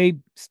 they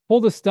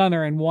pulled a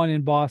stunner and won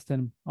in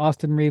Boston.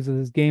 Austin Reeves was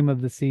his game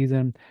of the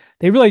season.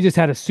 They really just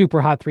had a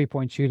super hot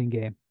 3-point shooting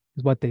game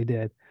is what they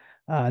did.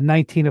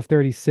 19 of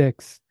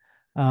 36.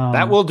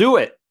 That will do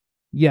it.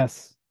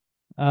 Yes.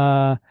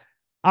 I'm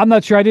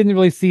not sure. I didn't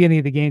really see any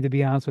of the game, to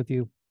be honest with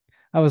you.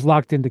 I was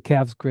locked into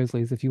Cavs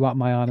Grizzlies, if you want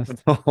my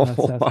honest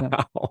assessment.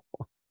 Wow.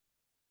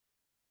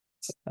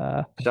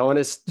 Showing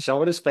his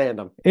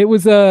fandom. It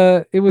was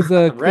a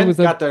Ren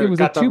got the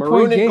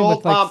 2-point game gold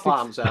with like pom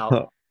poms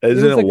out.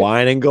 Isn't it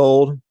wine and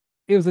gold?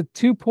 It was a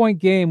 2-point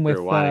game with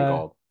wine and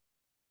gold.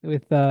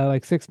 With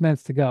like 6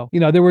 minutes to go.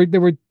 There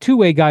were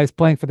two-way guys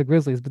playing for the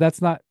Grizzlies, but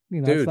that's not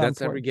dude.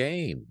 That's every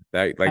game.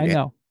 I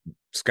know.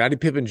 Scottie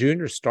Pippen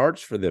Jr.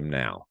 starts for them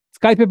now.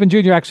 Scottie Pippen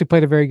Jr. actually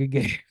played a very good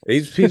game.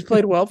 He's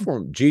played well for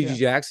him. Gigi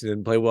Jackson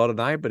didn't play well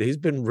tonight, but he's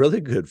been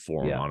really good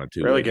for him on a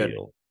 2-way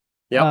deal.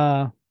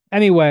 Yep.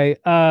 Anyway,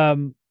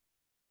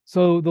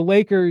 so the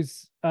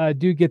Lakers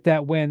do get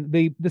that win.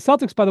 The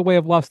Celtics, by the way,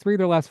 have lost 3 of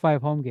their last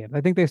 5 home games.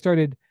 I think they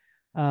started.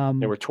 They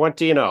were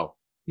 20-0.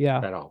 Yeah.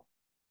 At all.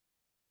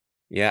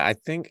 Yeah, I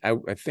think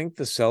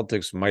the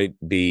Celtics might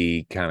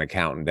be kind of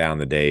counting down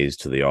the days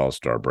to the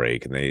All-Star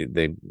break, and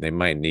they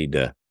might need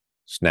to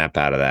snap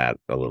out of that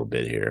a little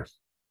bit here.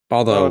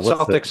 Although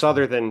Celtics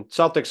other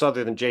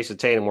than Jason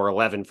Tatum were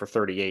 11 for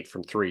 38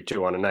 from 3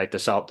 too on a night.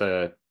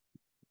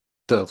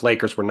 The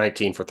Lakers were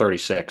 19 for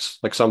 36.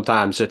 Like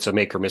sometimes it's a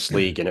make or miss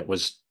league, and it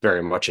was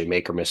very much a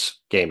make or miss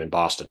game in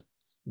Boston.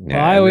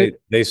 Yeah,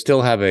 they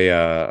still have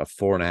a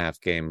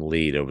 4.5 game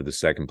lead over the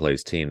second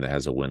place team that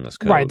has a winless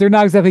coach. Right, they're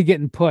not exactly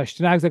getting pushed.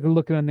 They're not exactly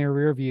looking on their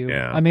rear view.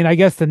 Yeah. I mean, I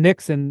guess the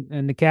Knicks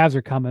and the Cavs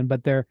are coming,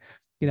 but they're,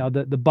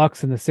 the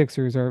Bucks and the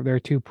Sixers are their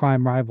 2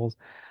 prime rivals.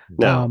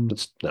 No.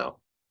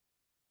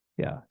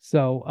 Yeah.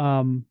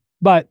 So,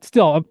 but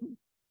still,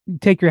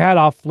 take your hat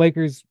off.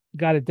 Lakers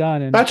got it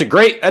done. And that's a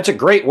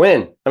great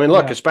win. I mean,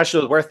 look, Yeah.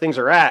 especially with where things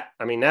are at.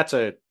 I mean,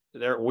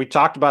 we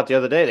talked about the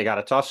other day. They got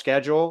a tough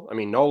schedule. I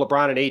mean, no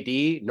LeBron and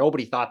AD.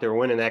 Nobody thought they were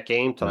winning that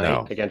game tonight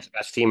No. against the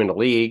best team in the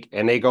league,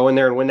 and they go in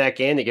there and win that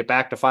game. They get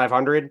back to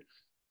 500.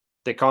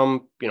 They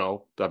come,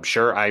 I'm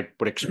sure I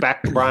would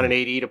expect LeBron and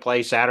AD to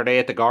play Saturday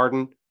at the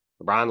Garden.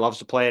 LeBron loves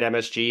to play at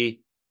MSG.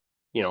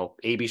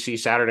 ABC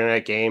Saturday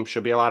night game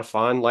should be a lot of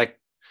fun. Like,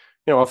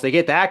 if they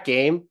get that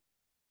game,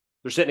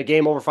 they're sitting a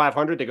game over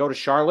 500. They go to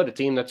Charlotte, a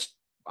team that's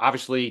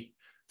obviously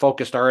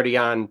focused already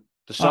on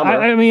the summer.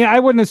 I mean, I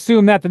wouldn't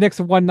assume that the Knicks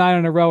have won 9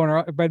 in a row and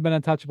are been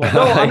untouchable.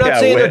 No, I'm not Yeah,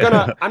 saying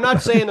win. I'm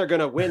not saying they're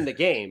gonna win the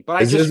game, but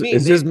I Is just this, mean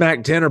is this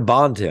Mac 10 or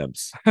Bond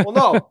Temps? well,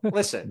 no,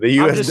 listen. The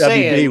I'm just USWB,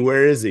 saying,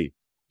 where is he?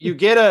 you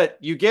get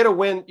a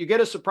win, you get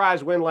a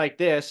surprise win like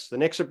this. The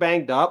Knicks are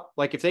banged up.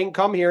 Like if they can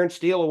come here and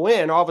steal a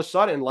win, all of a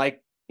sudden,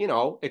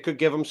 it could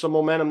give them some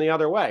momentum the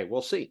other way.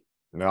 We'll see.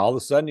 And all of a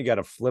sudden, you got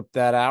to flip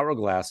that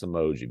hourglass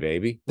emoji,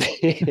 baby.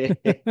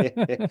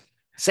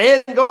 Say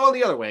it, go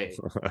the other way.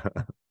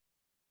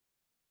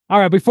 All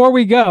right, before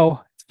we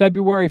go, it's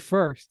February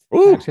 1st.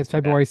 Ooh. Actually, it's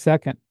February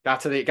 2nd.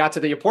 Got to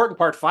the important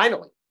part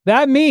finally.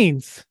 That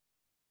means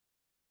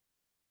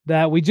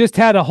that we just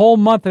had a whole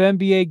month of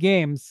NBA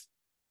games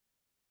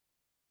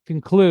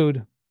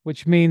conclude,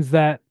 which means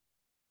that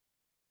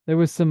there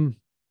was some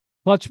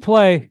clutch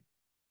play.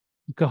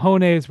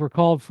 Cojones were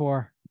called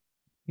for.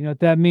 You know what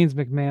that means,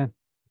 McMahon?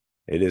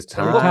 It is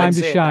Time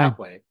to shine.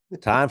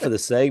 Time for the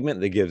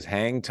segment that gives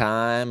hang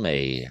time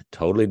a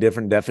totally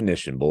different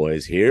definition,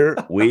 boys. Here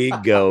we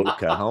go.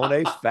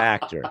 Cojones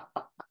Factor,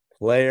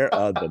 Player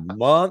of the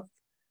Month.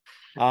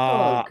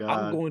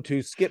 I'm going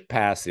to skip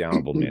past the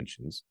honorable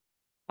mentions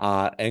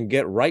and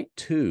get right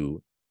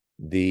to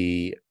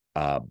the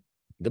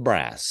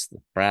brass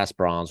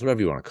bronze,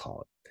 whatever you want to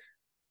call it.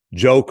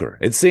 Joker.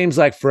 It seems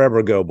like forever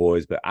ago,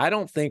 boys, but I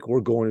don't think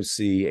we're going to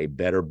see a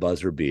better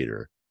buzzer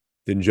beater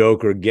than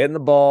Joker getting the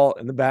ball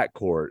in the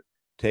backcourt,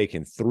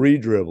 taking 3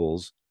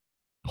 dribbles,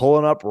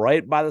 pulling up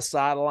right by the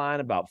sideline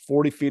about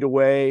 40 feet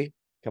away,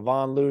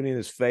 Kevon Looney in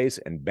his face,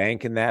 and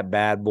banking that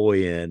bad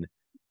boy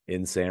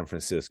in San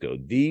Francisco.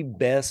 The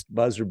best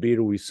buzzer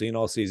beater we've seen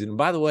all season. And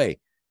by the way,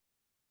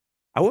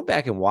 I went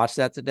back and watched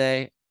that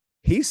today.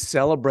 He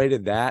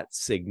celebrated that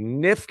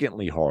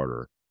significantly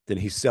harder than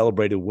he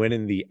celebrated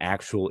winning the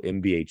actual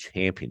NBA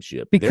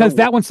championship. Because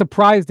that one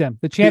surprised him.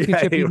 The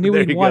championship he knew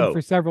he'd won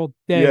for several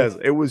days. Yes,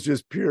 it was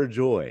just pure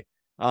joy.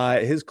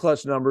 His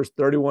clutch numbers,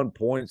 31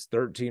 points,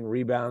 13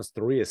 rebounds,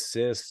 3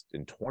 assists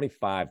in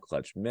 25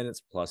 clutch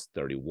minutes, plus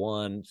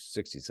 31,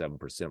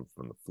 67%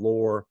 from the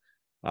floor.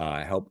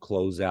 Helped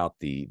close out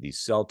the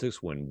Celtics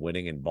when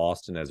winning in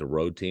Boston as a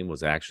road team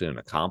was actually an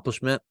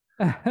accomplishment.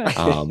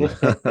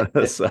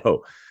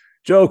 So,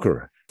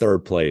 Joker,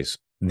 3rd place,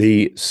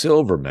 the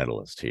silver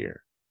medalist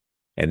here.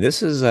 And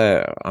this is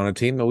on a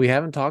team that we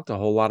haven't talked a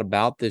whole lot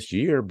about this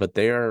year, but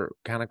they are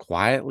kind of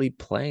quietly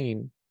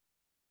playing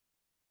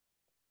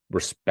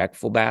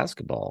respectful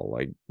basketball.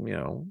 Like,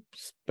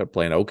 they're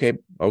playing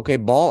okay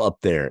ball up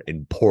there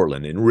in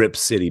Portland, in Rip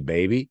City,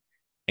 baby.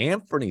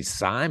 Anthony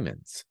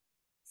Simons,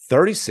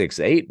 36,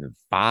 8, and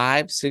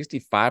 5,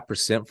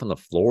 65% from the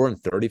floor in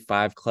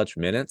 35 clutch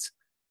minutes.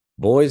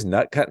 Boys,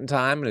 nut cutting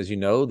time. And as you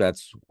know,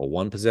 that's a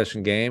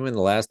 1-possession game in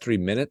the last 3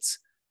 minutes.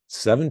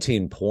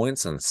 17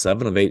 points on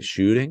 7 of 8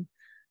 shooting.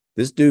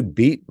 This dude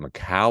beat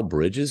Mikal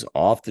Bridges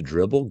off the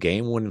dribble,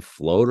 game-winning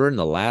floater in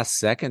the last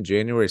second,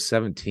 January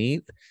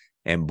 17th.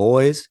 And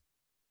boys,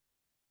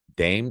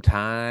 Dame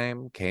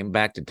time came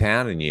back to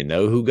town, and you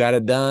know who got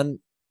it done?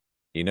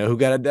 You know who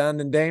got it done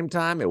in Dame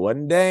time? It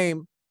wasn't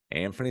Dame.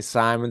 Anthony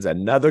Simons,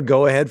 another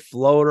go-ahead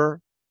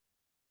floater.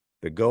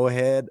 The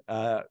go-ahead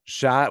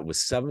shot with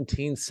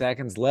 17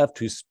 seconds left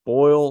to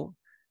spoil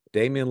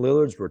Damian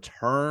Lillard's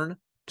return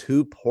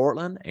to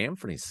Portland.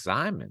 Anthony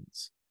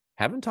Simons.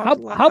 Haven't talked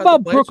a lot How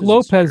about the Brooke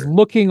Blazers Lopez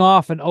looking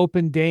off an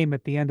open Dame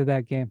at the end of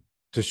that game?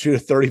 to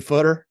shoot a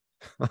 30-footer?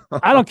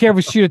 I don't care if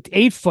we shoot an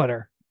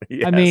 8-footer.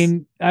 Yes. I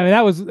mean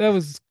that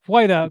was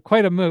quite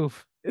a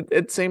move.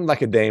 It seemed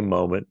like a Dame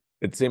moment.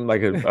 It seemed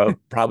like a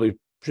probably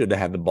should have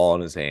had the ball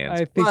in his hands.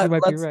 I think you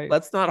might be right.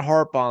 Let's not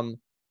harp on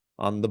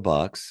the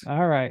Bucks.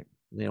 All right.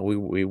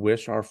 We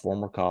wish our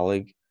former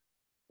colleague,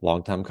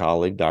 longtime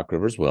colleague, Doc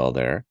Rivers, well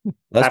there.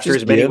 After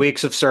his many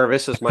weeks of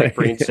service, as Mike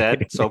Breen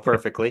said so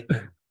perfectly.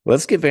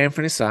 Let's give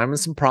Anthony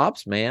Simons some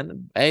props,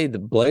 man. Hey, the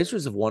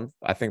Blazers have won,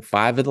 I think,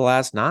 5 of the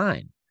last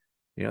 9.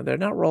 They're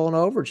not rolling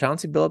over.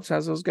 Chauncey Billups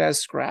has those guys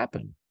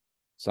scrapping.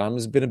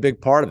 Simons has been a big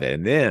part of it.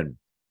 And then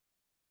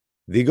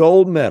the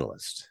gold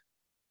medalist,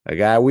 a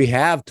guy we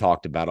have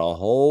talked about a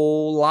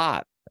whole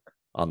lot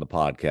on the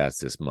podcast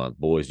this month.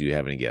 Boys, do you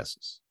have any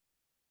guesses?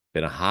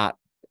 Been a hot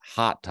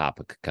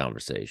topic of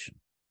conversation.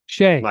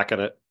 Shea.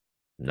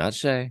 Not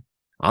Shea.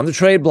 On the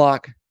trade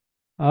block.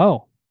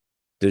 Oh.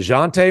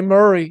 DeJounte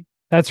Murray.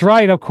 That's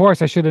right. Of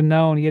course, I should have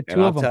known. He had 2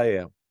 of them. I'll tell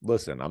you,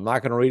 listen, I'm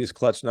not going to read his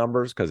clutch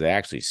numbers because they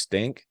actually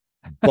stink.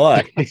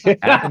 But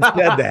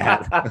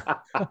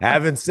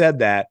having said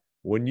that,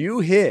 when you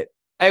hit...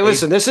 Hey,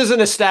 listen, this isn't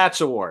a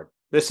stats award.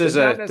 This is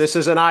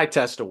an eye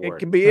test It award.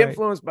 can be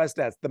influenced by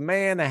stats. The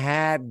man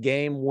had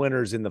game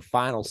winners in the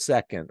final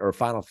second or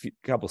final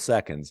couple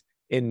seconds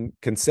in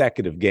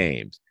consecutive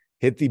games.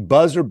 Hit the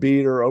buzzer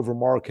beater over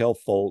Markelle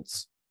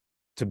Fultz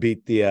to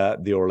beat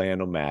the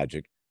Orlando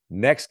Magic.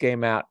 Next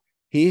game out,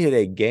 he hit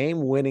a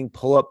game-winning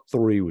pull-up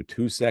three with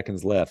 2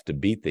 seconds left to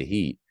beat the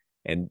Heat,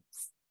 and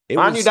it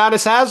on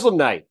Udonis Haslem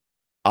night.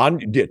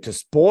 To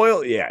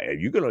spoil,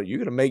 you're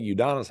gonna make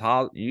Udonis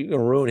Haslem. You're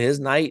gonna ruin his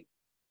night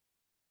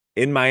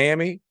in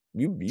Miami.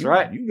 That's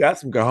right. You got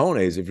some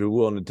cojones if you're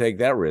willing to take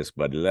that risk,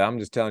 buddy. I'm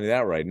just telling you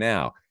that right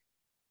now.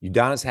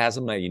 Udonis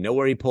Haslem night. You know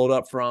where he pulled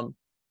up from?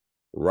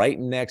 Right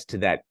next to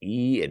that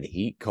E and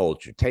Heat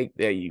culture. Take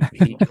that, you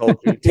Heat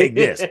culture. Take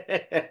this.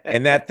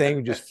 And that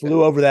thing just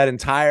flew over that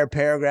entire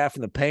paragraph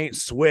in the paint.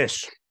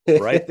 Swish.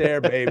 Right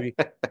there, baby.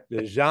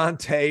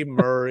 DeJounte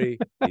Murray,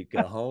 the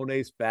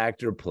cojones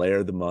factor player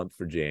of the month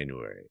for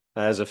January.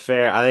 I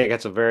think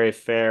that's a very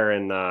fair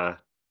and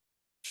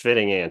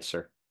fitting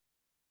answer.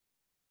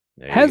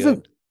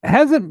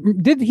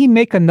 Did he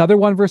make another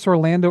one versus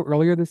Orlando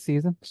earlier this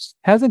season?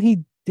 Hasn't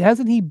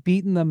he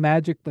beaten the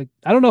Magic? Like,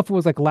 I don't know if it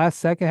was like last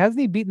second.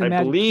 Hasn't he beaten the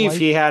Magic? I believe twice?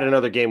 He had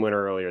another game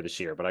winner earlier this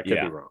year, but I could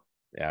be wrong.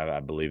 Yeah,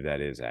 I believe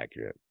that is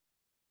accurate.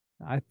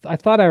 I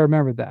thought I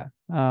remembered that.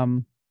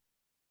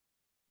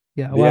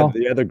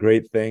 The other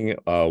great thing,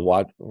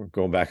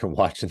 going back and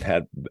watching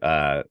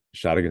that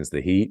shot against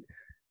the Heat,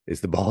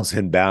 is the ball's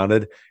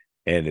inbounded,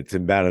 and it's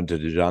inbounded to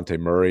DeJounte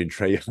Murray, and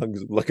Trae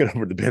Young's looking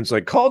over the bench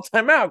like, call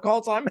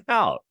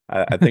timeout.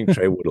 I think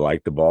Trae would have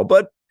liked the ball,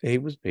 but he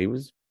was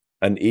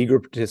an eager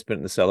participant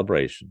in the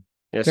celebration.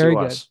 Yes, Very he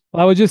was. Good.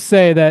 Well, I would just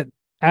say that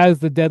as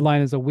the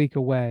deadline is a week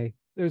away,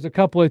 there's a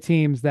couple of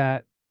teams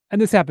that,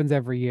 and this happens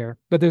every year,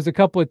 but there's a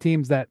couple of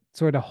teams that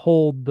sort of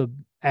hold the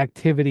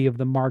activity of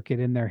the market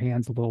in their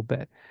hands a little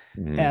bit.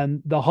 Mm-hmm.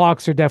 And the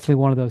Hawks are definitely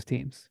one of those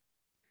teams.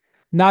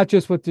 Not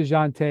just with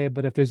DeJounte,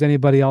 but if there's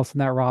anybody else in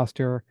that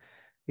roster,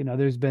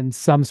 there's been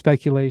some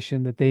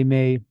speculation that they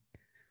may,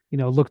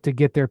 look to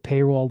get their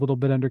payroll a little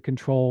bit under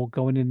control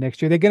going into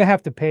next year. They're going to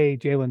have to pay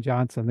Jalen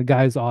Johnson. The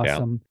guy's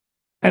awesome.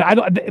 Yeah.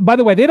 And by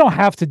the way, they don't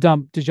have to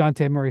dump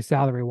DeJounte Murray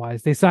salary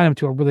wise. They signed him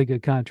to a really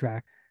good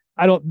contract.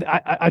 A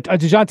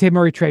DeJounte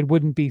Murray trade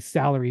wouldn't be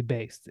salary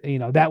based.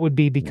 That would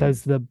be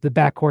because the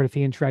backcourt of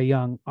he and Trae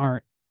Young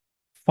aren't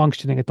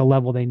functioning at the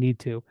level they need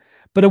to.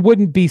 But it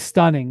wouldn't be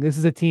stunning. This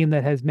is a team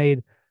that has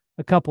made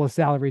a couple of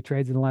salary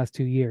trades in the last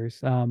 2 years,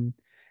 and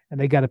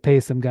they got to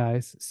pay some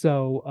guys.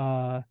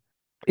 So,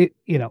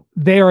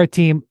 they are a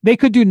team. They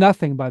could do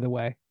nothing, by the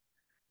way,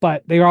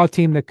 but they are a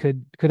team that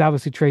could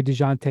obviously trade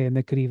DeJounte, and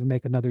they could even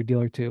make another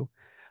deal or two.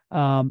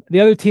 The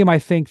other team I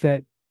think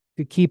that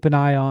to keep an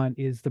eye on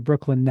is the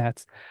Brooklyn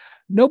Nets.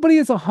 Nobody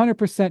is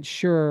 100%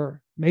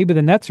 sure. Maybe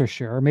the Nets are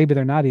sure, or maybe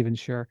they're not even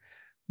sure.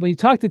 When you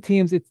talk to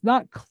teams, it's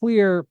not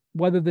clear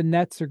whether the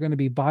Nets are going to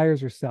be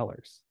buyers or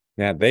sellers.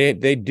 Yeah,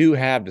 they do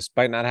have,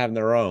 despite not having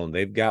their own,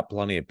 they've got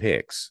plenty of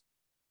picks.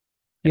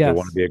 If they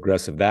want to be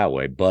aggressive that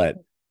way. But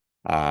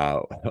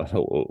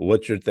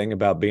what's your thing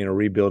about being a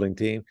rebuilding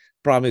team?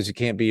 Problem is you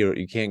can't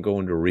go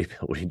into a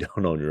rebuild when you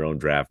don't own your own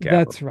draft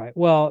capital. That's right.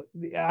 Well,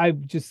 I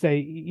just say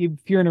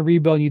if you're in a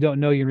rebuild and you don't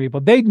know you're in a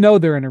rebuild, they know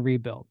they're in a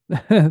rebuild.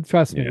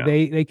 Trust me.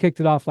 They kicked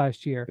it off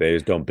last year. They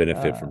just don't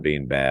benefit from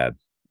being bad.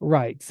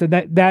 Right. So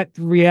that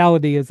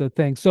reality is a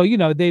thing. So,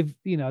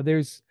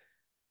 there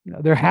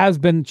has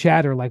been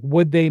chatter like,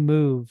 would they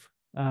move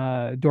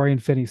Dorian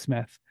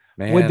Finney-Smith?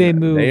 Man, would they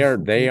move?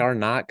 They are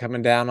not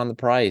coming down on the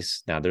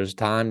price. Now there's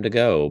time to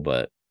go,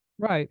 but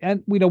right.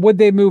 And would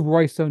they move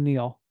Royce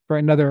O'Neal for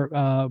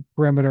another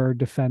perimeter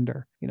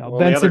defender?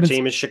 The other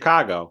team is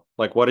Chicago.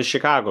 Like, what is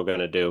Chicago going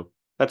to do?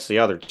 That's the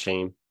other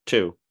team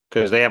too,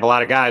 because they have a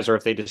lot of guys. Or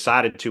if they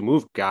decided to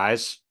move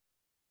guys,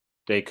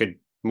 they could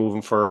move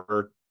them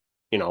for,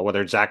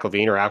 whether it's Zach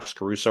LaVine or Alex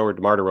Caruso or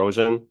DeMar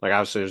DeRozan. Like,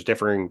 obviously, there's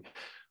differing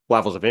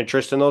levels of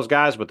interest in those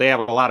guys, but they have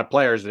a lot of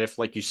players that, if,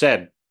 like you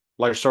said,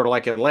 like sort of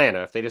like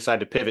Atlanta, if they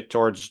decide to pivot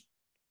towards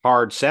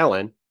hard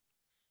selling,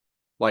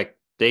 like,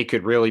 they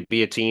could really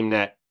be a team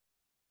that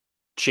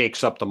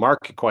shakes up the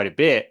market quite a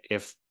bit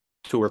if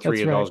 2 or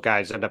 3 of those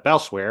guys end up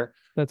elsewhere.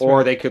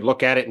 They could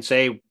look at it and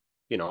say,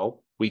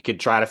 we could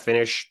try to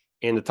finish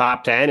in the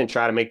top 10 and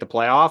try to make the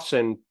playoffs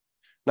and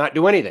not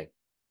do anything.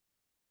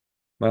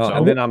 Well,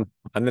 and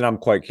then I'm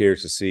quite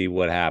curious to see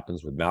what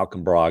happens with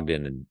Malcolm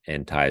Brogdon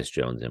and Tyus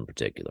Jones in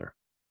particular,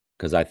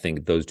 because I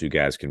think those two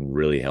guys can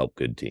really help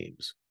good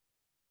teams.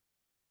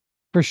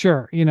 For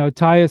sure.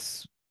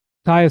 Tyus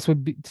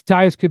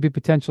could be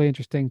potentially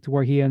interesting to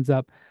where he ends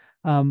up.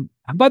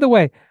 By the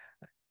way,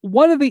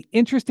 one of the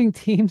interesting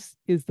teams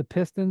is the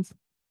Pistons.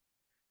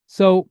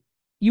 So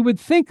you would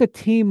think a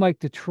team like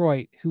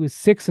Detroit, who is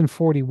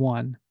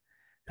 6-41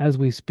 as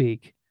we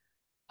speak.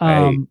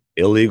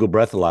 Illegal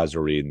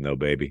breathalyzer reading though,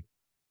 baby.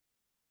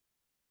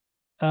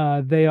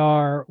 They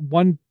are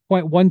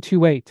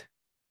 1.128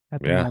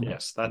 at the moment.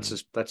 Yes, that's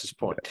his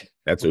point.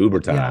 That's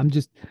Uber time. Yeah, I'm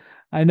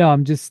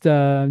just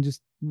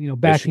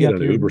backing up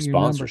an Uber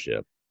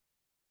sponsorship.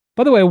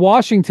 By the way,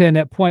 Washington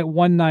at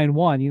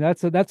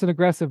 .191. That's an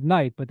aggressive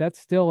night, but that's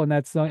still in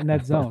that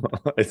zone.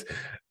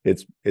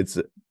 it's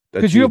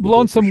Could you have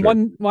blown achievable for some sure.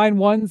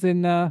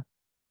 191s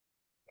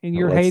in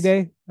your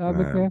heyday,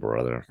 McMahon?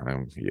 Brother.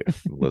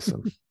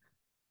 Listen.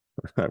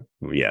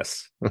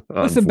 Yes.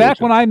 Listen,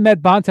 back when I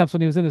met Bontemps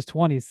when he was in his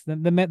 20s,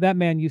 that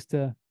man used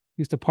to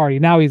party.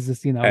 Now he's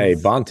just, Hey,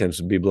 Bontemps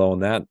would be blowing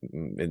that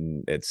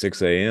at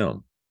 6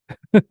 a.m.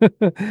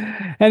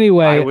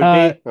 Anyway, I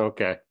would be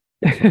okay.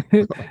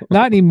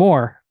 not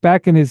anymore.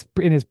 Back in his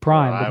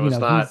prime. I but, was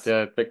not.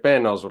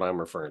 McMahon knows what I'm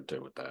referring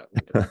to with that.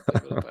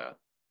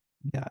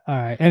 Yeah. All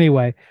right.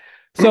 Anyway,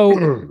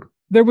 so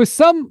there was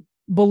some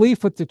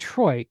belief with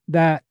Detroit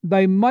that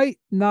they might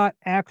not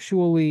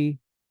actually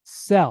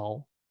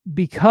sell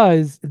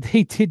because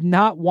they did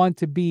not want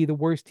to be the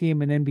worst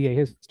team in NBA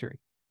history.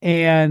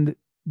 And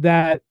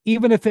that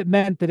even if it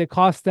meant that it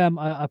cost them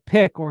a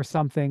pick or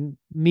something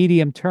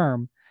medium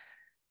term,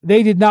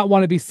 they did not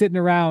want to be sitting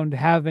around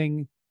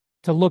having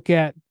to look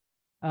at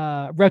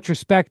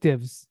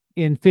retrospectives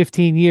in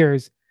 15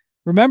 years.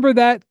 Remember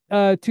that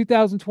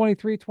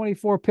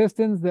 2023-24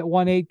 Pistons that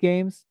won 8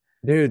 games?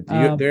 Dude,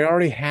 they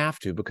already have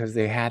to because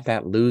they had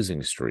that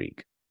losing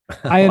streak.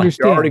 I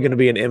understand. They're already going to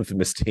be an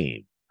infamous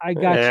team. I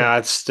got you.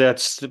 Yeah,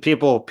 that's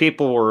people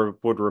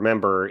would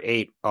remember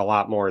 8 a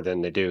lot more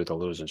than they do the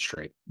losing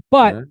streak.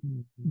 But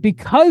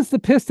because the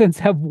Pistons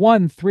have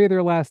won 3 of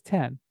their last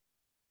 10,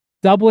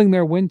 doubling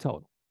their win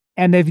total,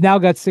 and they've now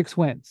got 6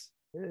 wins,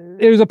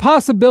 there's a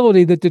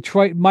possibility that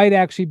Detroit might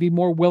actually be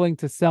more willing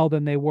to sell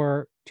than they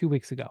were 2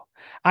 weeks ago.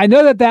 I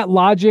know that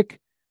logic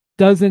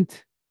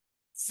doesn't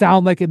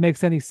sound like it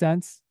makes any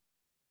sense,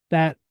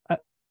 that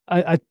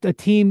a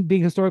team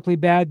being historically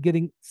bad,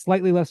 getting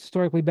slightly less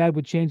historically bad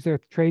would change their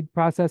trade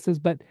processes.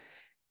 But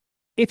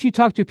if you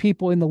talk to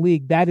people in the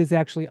league, that is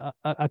actually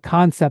a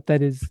concept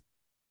that is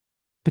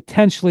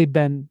potentially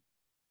been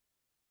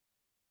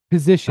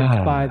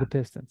positioned by the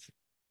Pistons.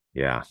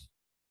 Yeah.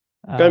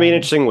 It's going to be an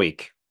interesting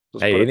week.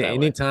 Hey,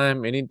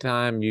 anytime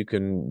you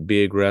can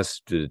be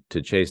aggressive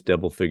to chase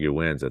double-figure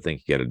wins, I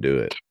think you got to do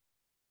it.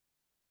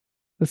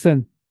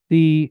 Listen,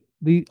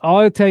 all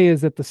I'll tell you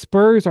is that the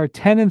Spurs are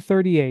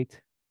 10-38,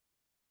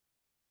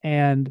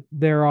 and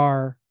there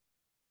are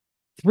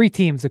 3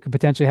 teams that could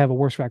potentially have a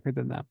worse record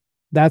than them.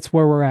 That's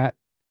where we're at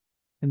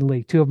in the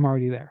league. 2 of them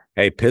already there.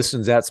 Hey,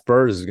 Pistons at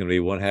Spurs is going to be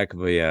one heck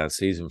of a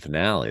season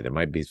finale. There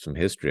might be some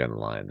history on the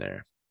line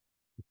there.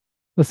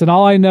 Listen,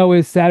 all I know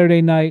is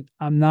Saturday night,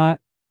 I'm not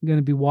going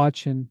to be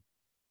watching,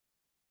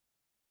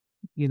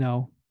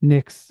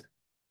 Knicks,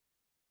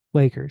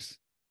 Lakers.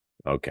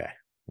 Okay.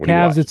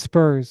 Cavs at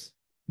Spurs.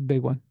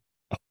 Big one.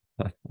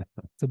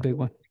 It's a big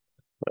one.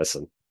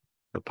 Listen,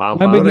 the Palm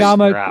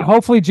Wembanyama.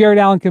 Hopefully, Jared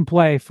Allen can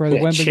play for the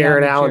Wembanyama.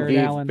 Jared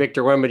Allen.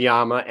 Victor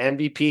Wembanyama,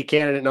 MVP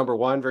candidate number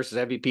 1 versus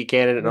MVP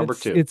candidate number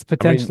 2. It's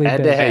potentially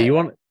head to head. Hey, you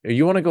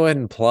want to go ahead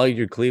and plug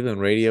your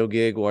Cleveland radio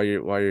gig while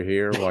you're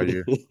here?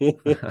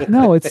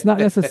 No, it's not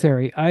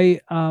necessary.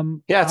 It's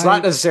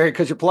not necessary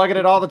because you're plugging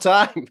it all the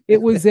time.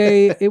 It was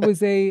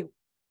a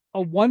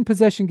 1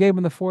 possession game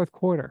in the 4th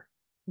quarter.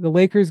 The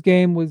Lakers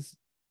game was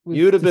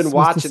you'd have been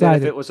watching it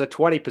if it was a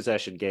 20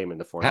 possession game in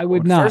the 4th quarter. I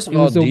would not. First of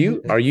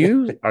all, are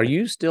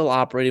you still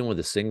operating with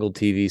a single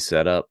TV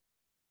setup?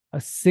 A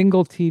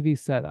single TV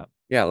setup.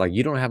 Yeah, like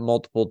you don't have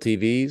multiple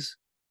TVs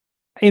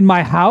in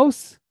my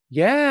house?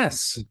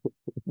 Yes.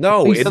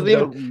 No, he doesn't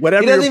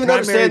even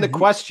understand the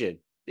question.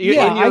 In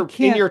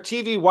your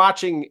TV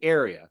watching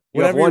area,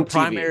 whatever your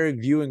primary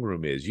viewing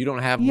room is, you don't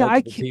have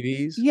multiple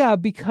TVs? Yeah,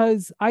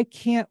 because I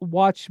can't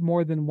watch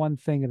more than one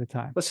thing at a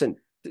time. Listen,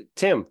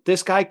 Tim,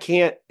 this guy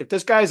can't. If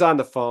this guy's on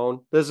the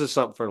phone, this is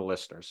something for the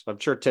listeners. I'm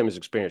sure Tim has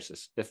experienced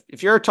this.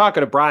 If you're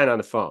talking to Brian on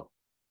the phone,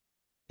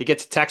 he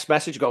gets a text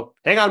message, go,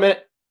 hang on a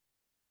minute.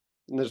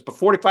 And there's a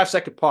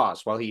 45-second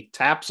pause while he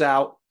taps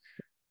out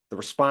the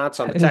response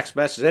on the text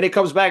message. Then he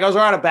comes back, goes,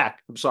 all right, I'm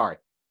back. I'm sorry.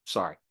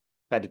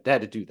 Had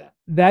to do that.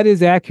 That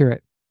is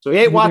accurate. So he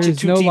ain't watching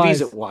 2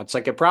 TVs at once.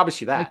 I can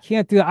promise you that. I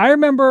can't do that. I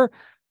remember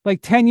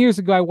like 10 years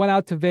ago, I went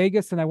out to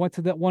Vegas and I went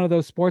to one of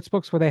those sports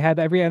books where they had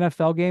every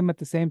NFL game at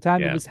the same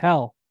time. Yeah. It was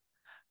hell.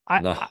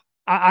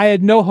 I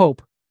had no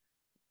hope.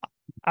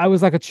 I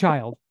was like a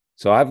child.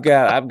 So I've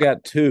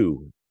got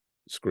 2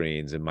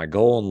 screens, and my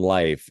goal in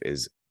life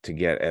is to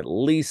get at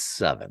least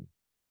 7.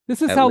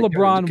 This is how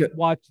LeBron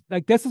watch.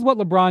 Like this is what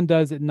LeBron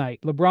does at night.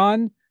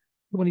 LeBron,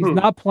 when he's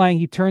not playing,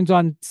 he turns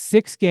on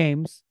 6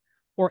 games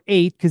or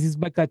 8 because he's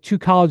got 2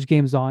 college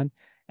games on,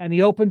 and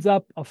he opens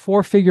up a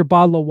 4-figure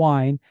bottle of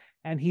wine.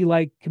 And he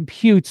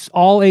computes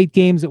all 8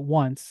 games at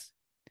once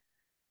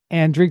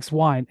and drinks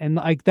wine. And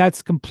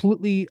that's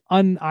completely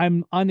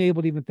I'm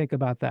unable to even think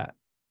about that.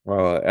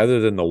 Well,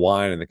 other than the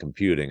wine and the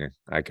computing,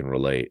 I can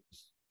relate.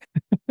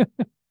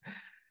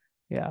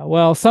 Yeah.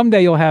 Well,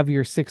 someday you'll have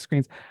your 6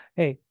 screens.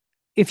 Hey,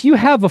 if you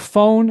have a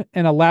phone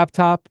and a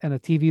laptop and a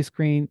TV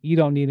screen, you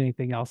don't need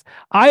anything else.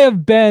 I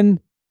have been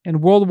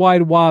in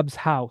Worldwide Wob's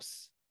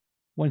house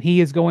when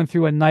he is going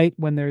through a night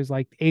when there's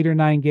 8 or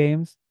 9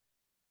 games.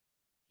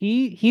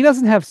 He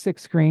doesn't have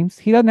 6 screens.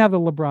 He doesn't have the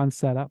LeBron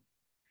setup.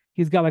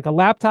 He's got like a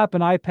laptop,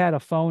 an iPad, a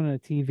phone, and a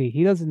TV.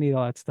 He doesn't need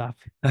all that stuff.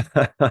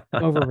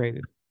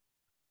 Overrated.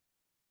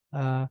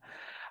 All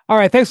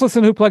right. Thanks for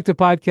listening to Hoop Collective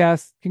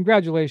Podcast.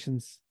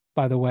 Congratulations,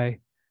 by the way,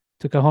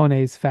 to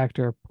Cajones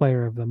Factor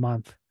Player of the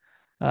Month,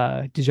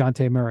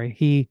 DeJounte Murray.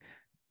 He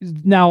is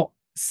now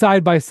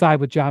side by side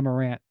with John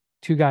Morant,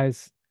 two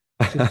guys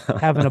just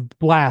having a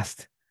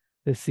blast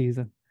this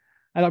season.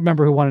 I don't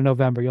remember who won in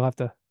November. You'll have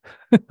to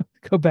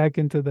go back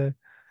into the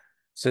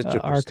Such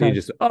a archives.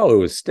 prestigious. Oh, it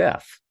was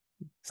Steph.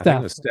 I think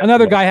it was Steph. Steph.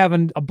 Another guy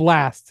having a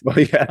blast Well,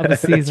 yeah, of the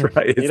season. that's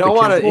right. It's You don't the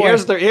want to.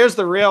 Kim- Here's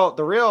the real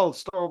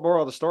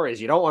moral of the story is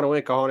you don't want to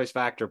win Cajones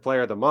Factor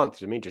Player of the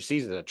Month. It means your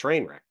season's a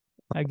train wreck.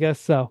 I guess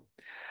so.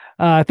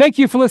 Thank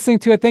you for listening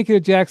to it. Thank you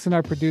to Jackson,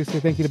 our producer.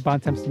 Thank you to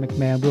Bontemps and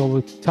McMahon.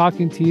 We'll be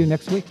talking to you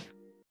next week.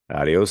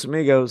 Adios,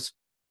 amigos.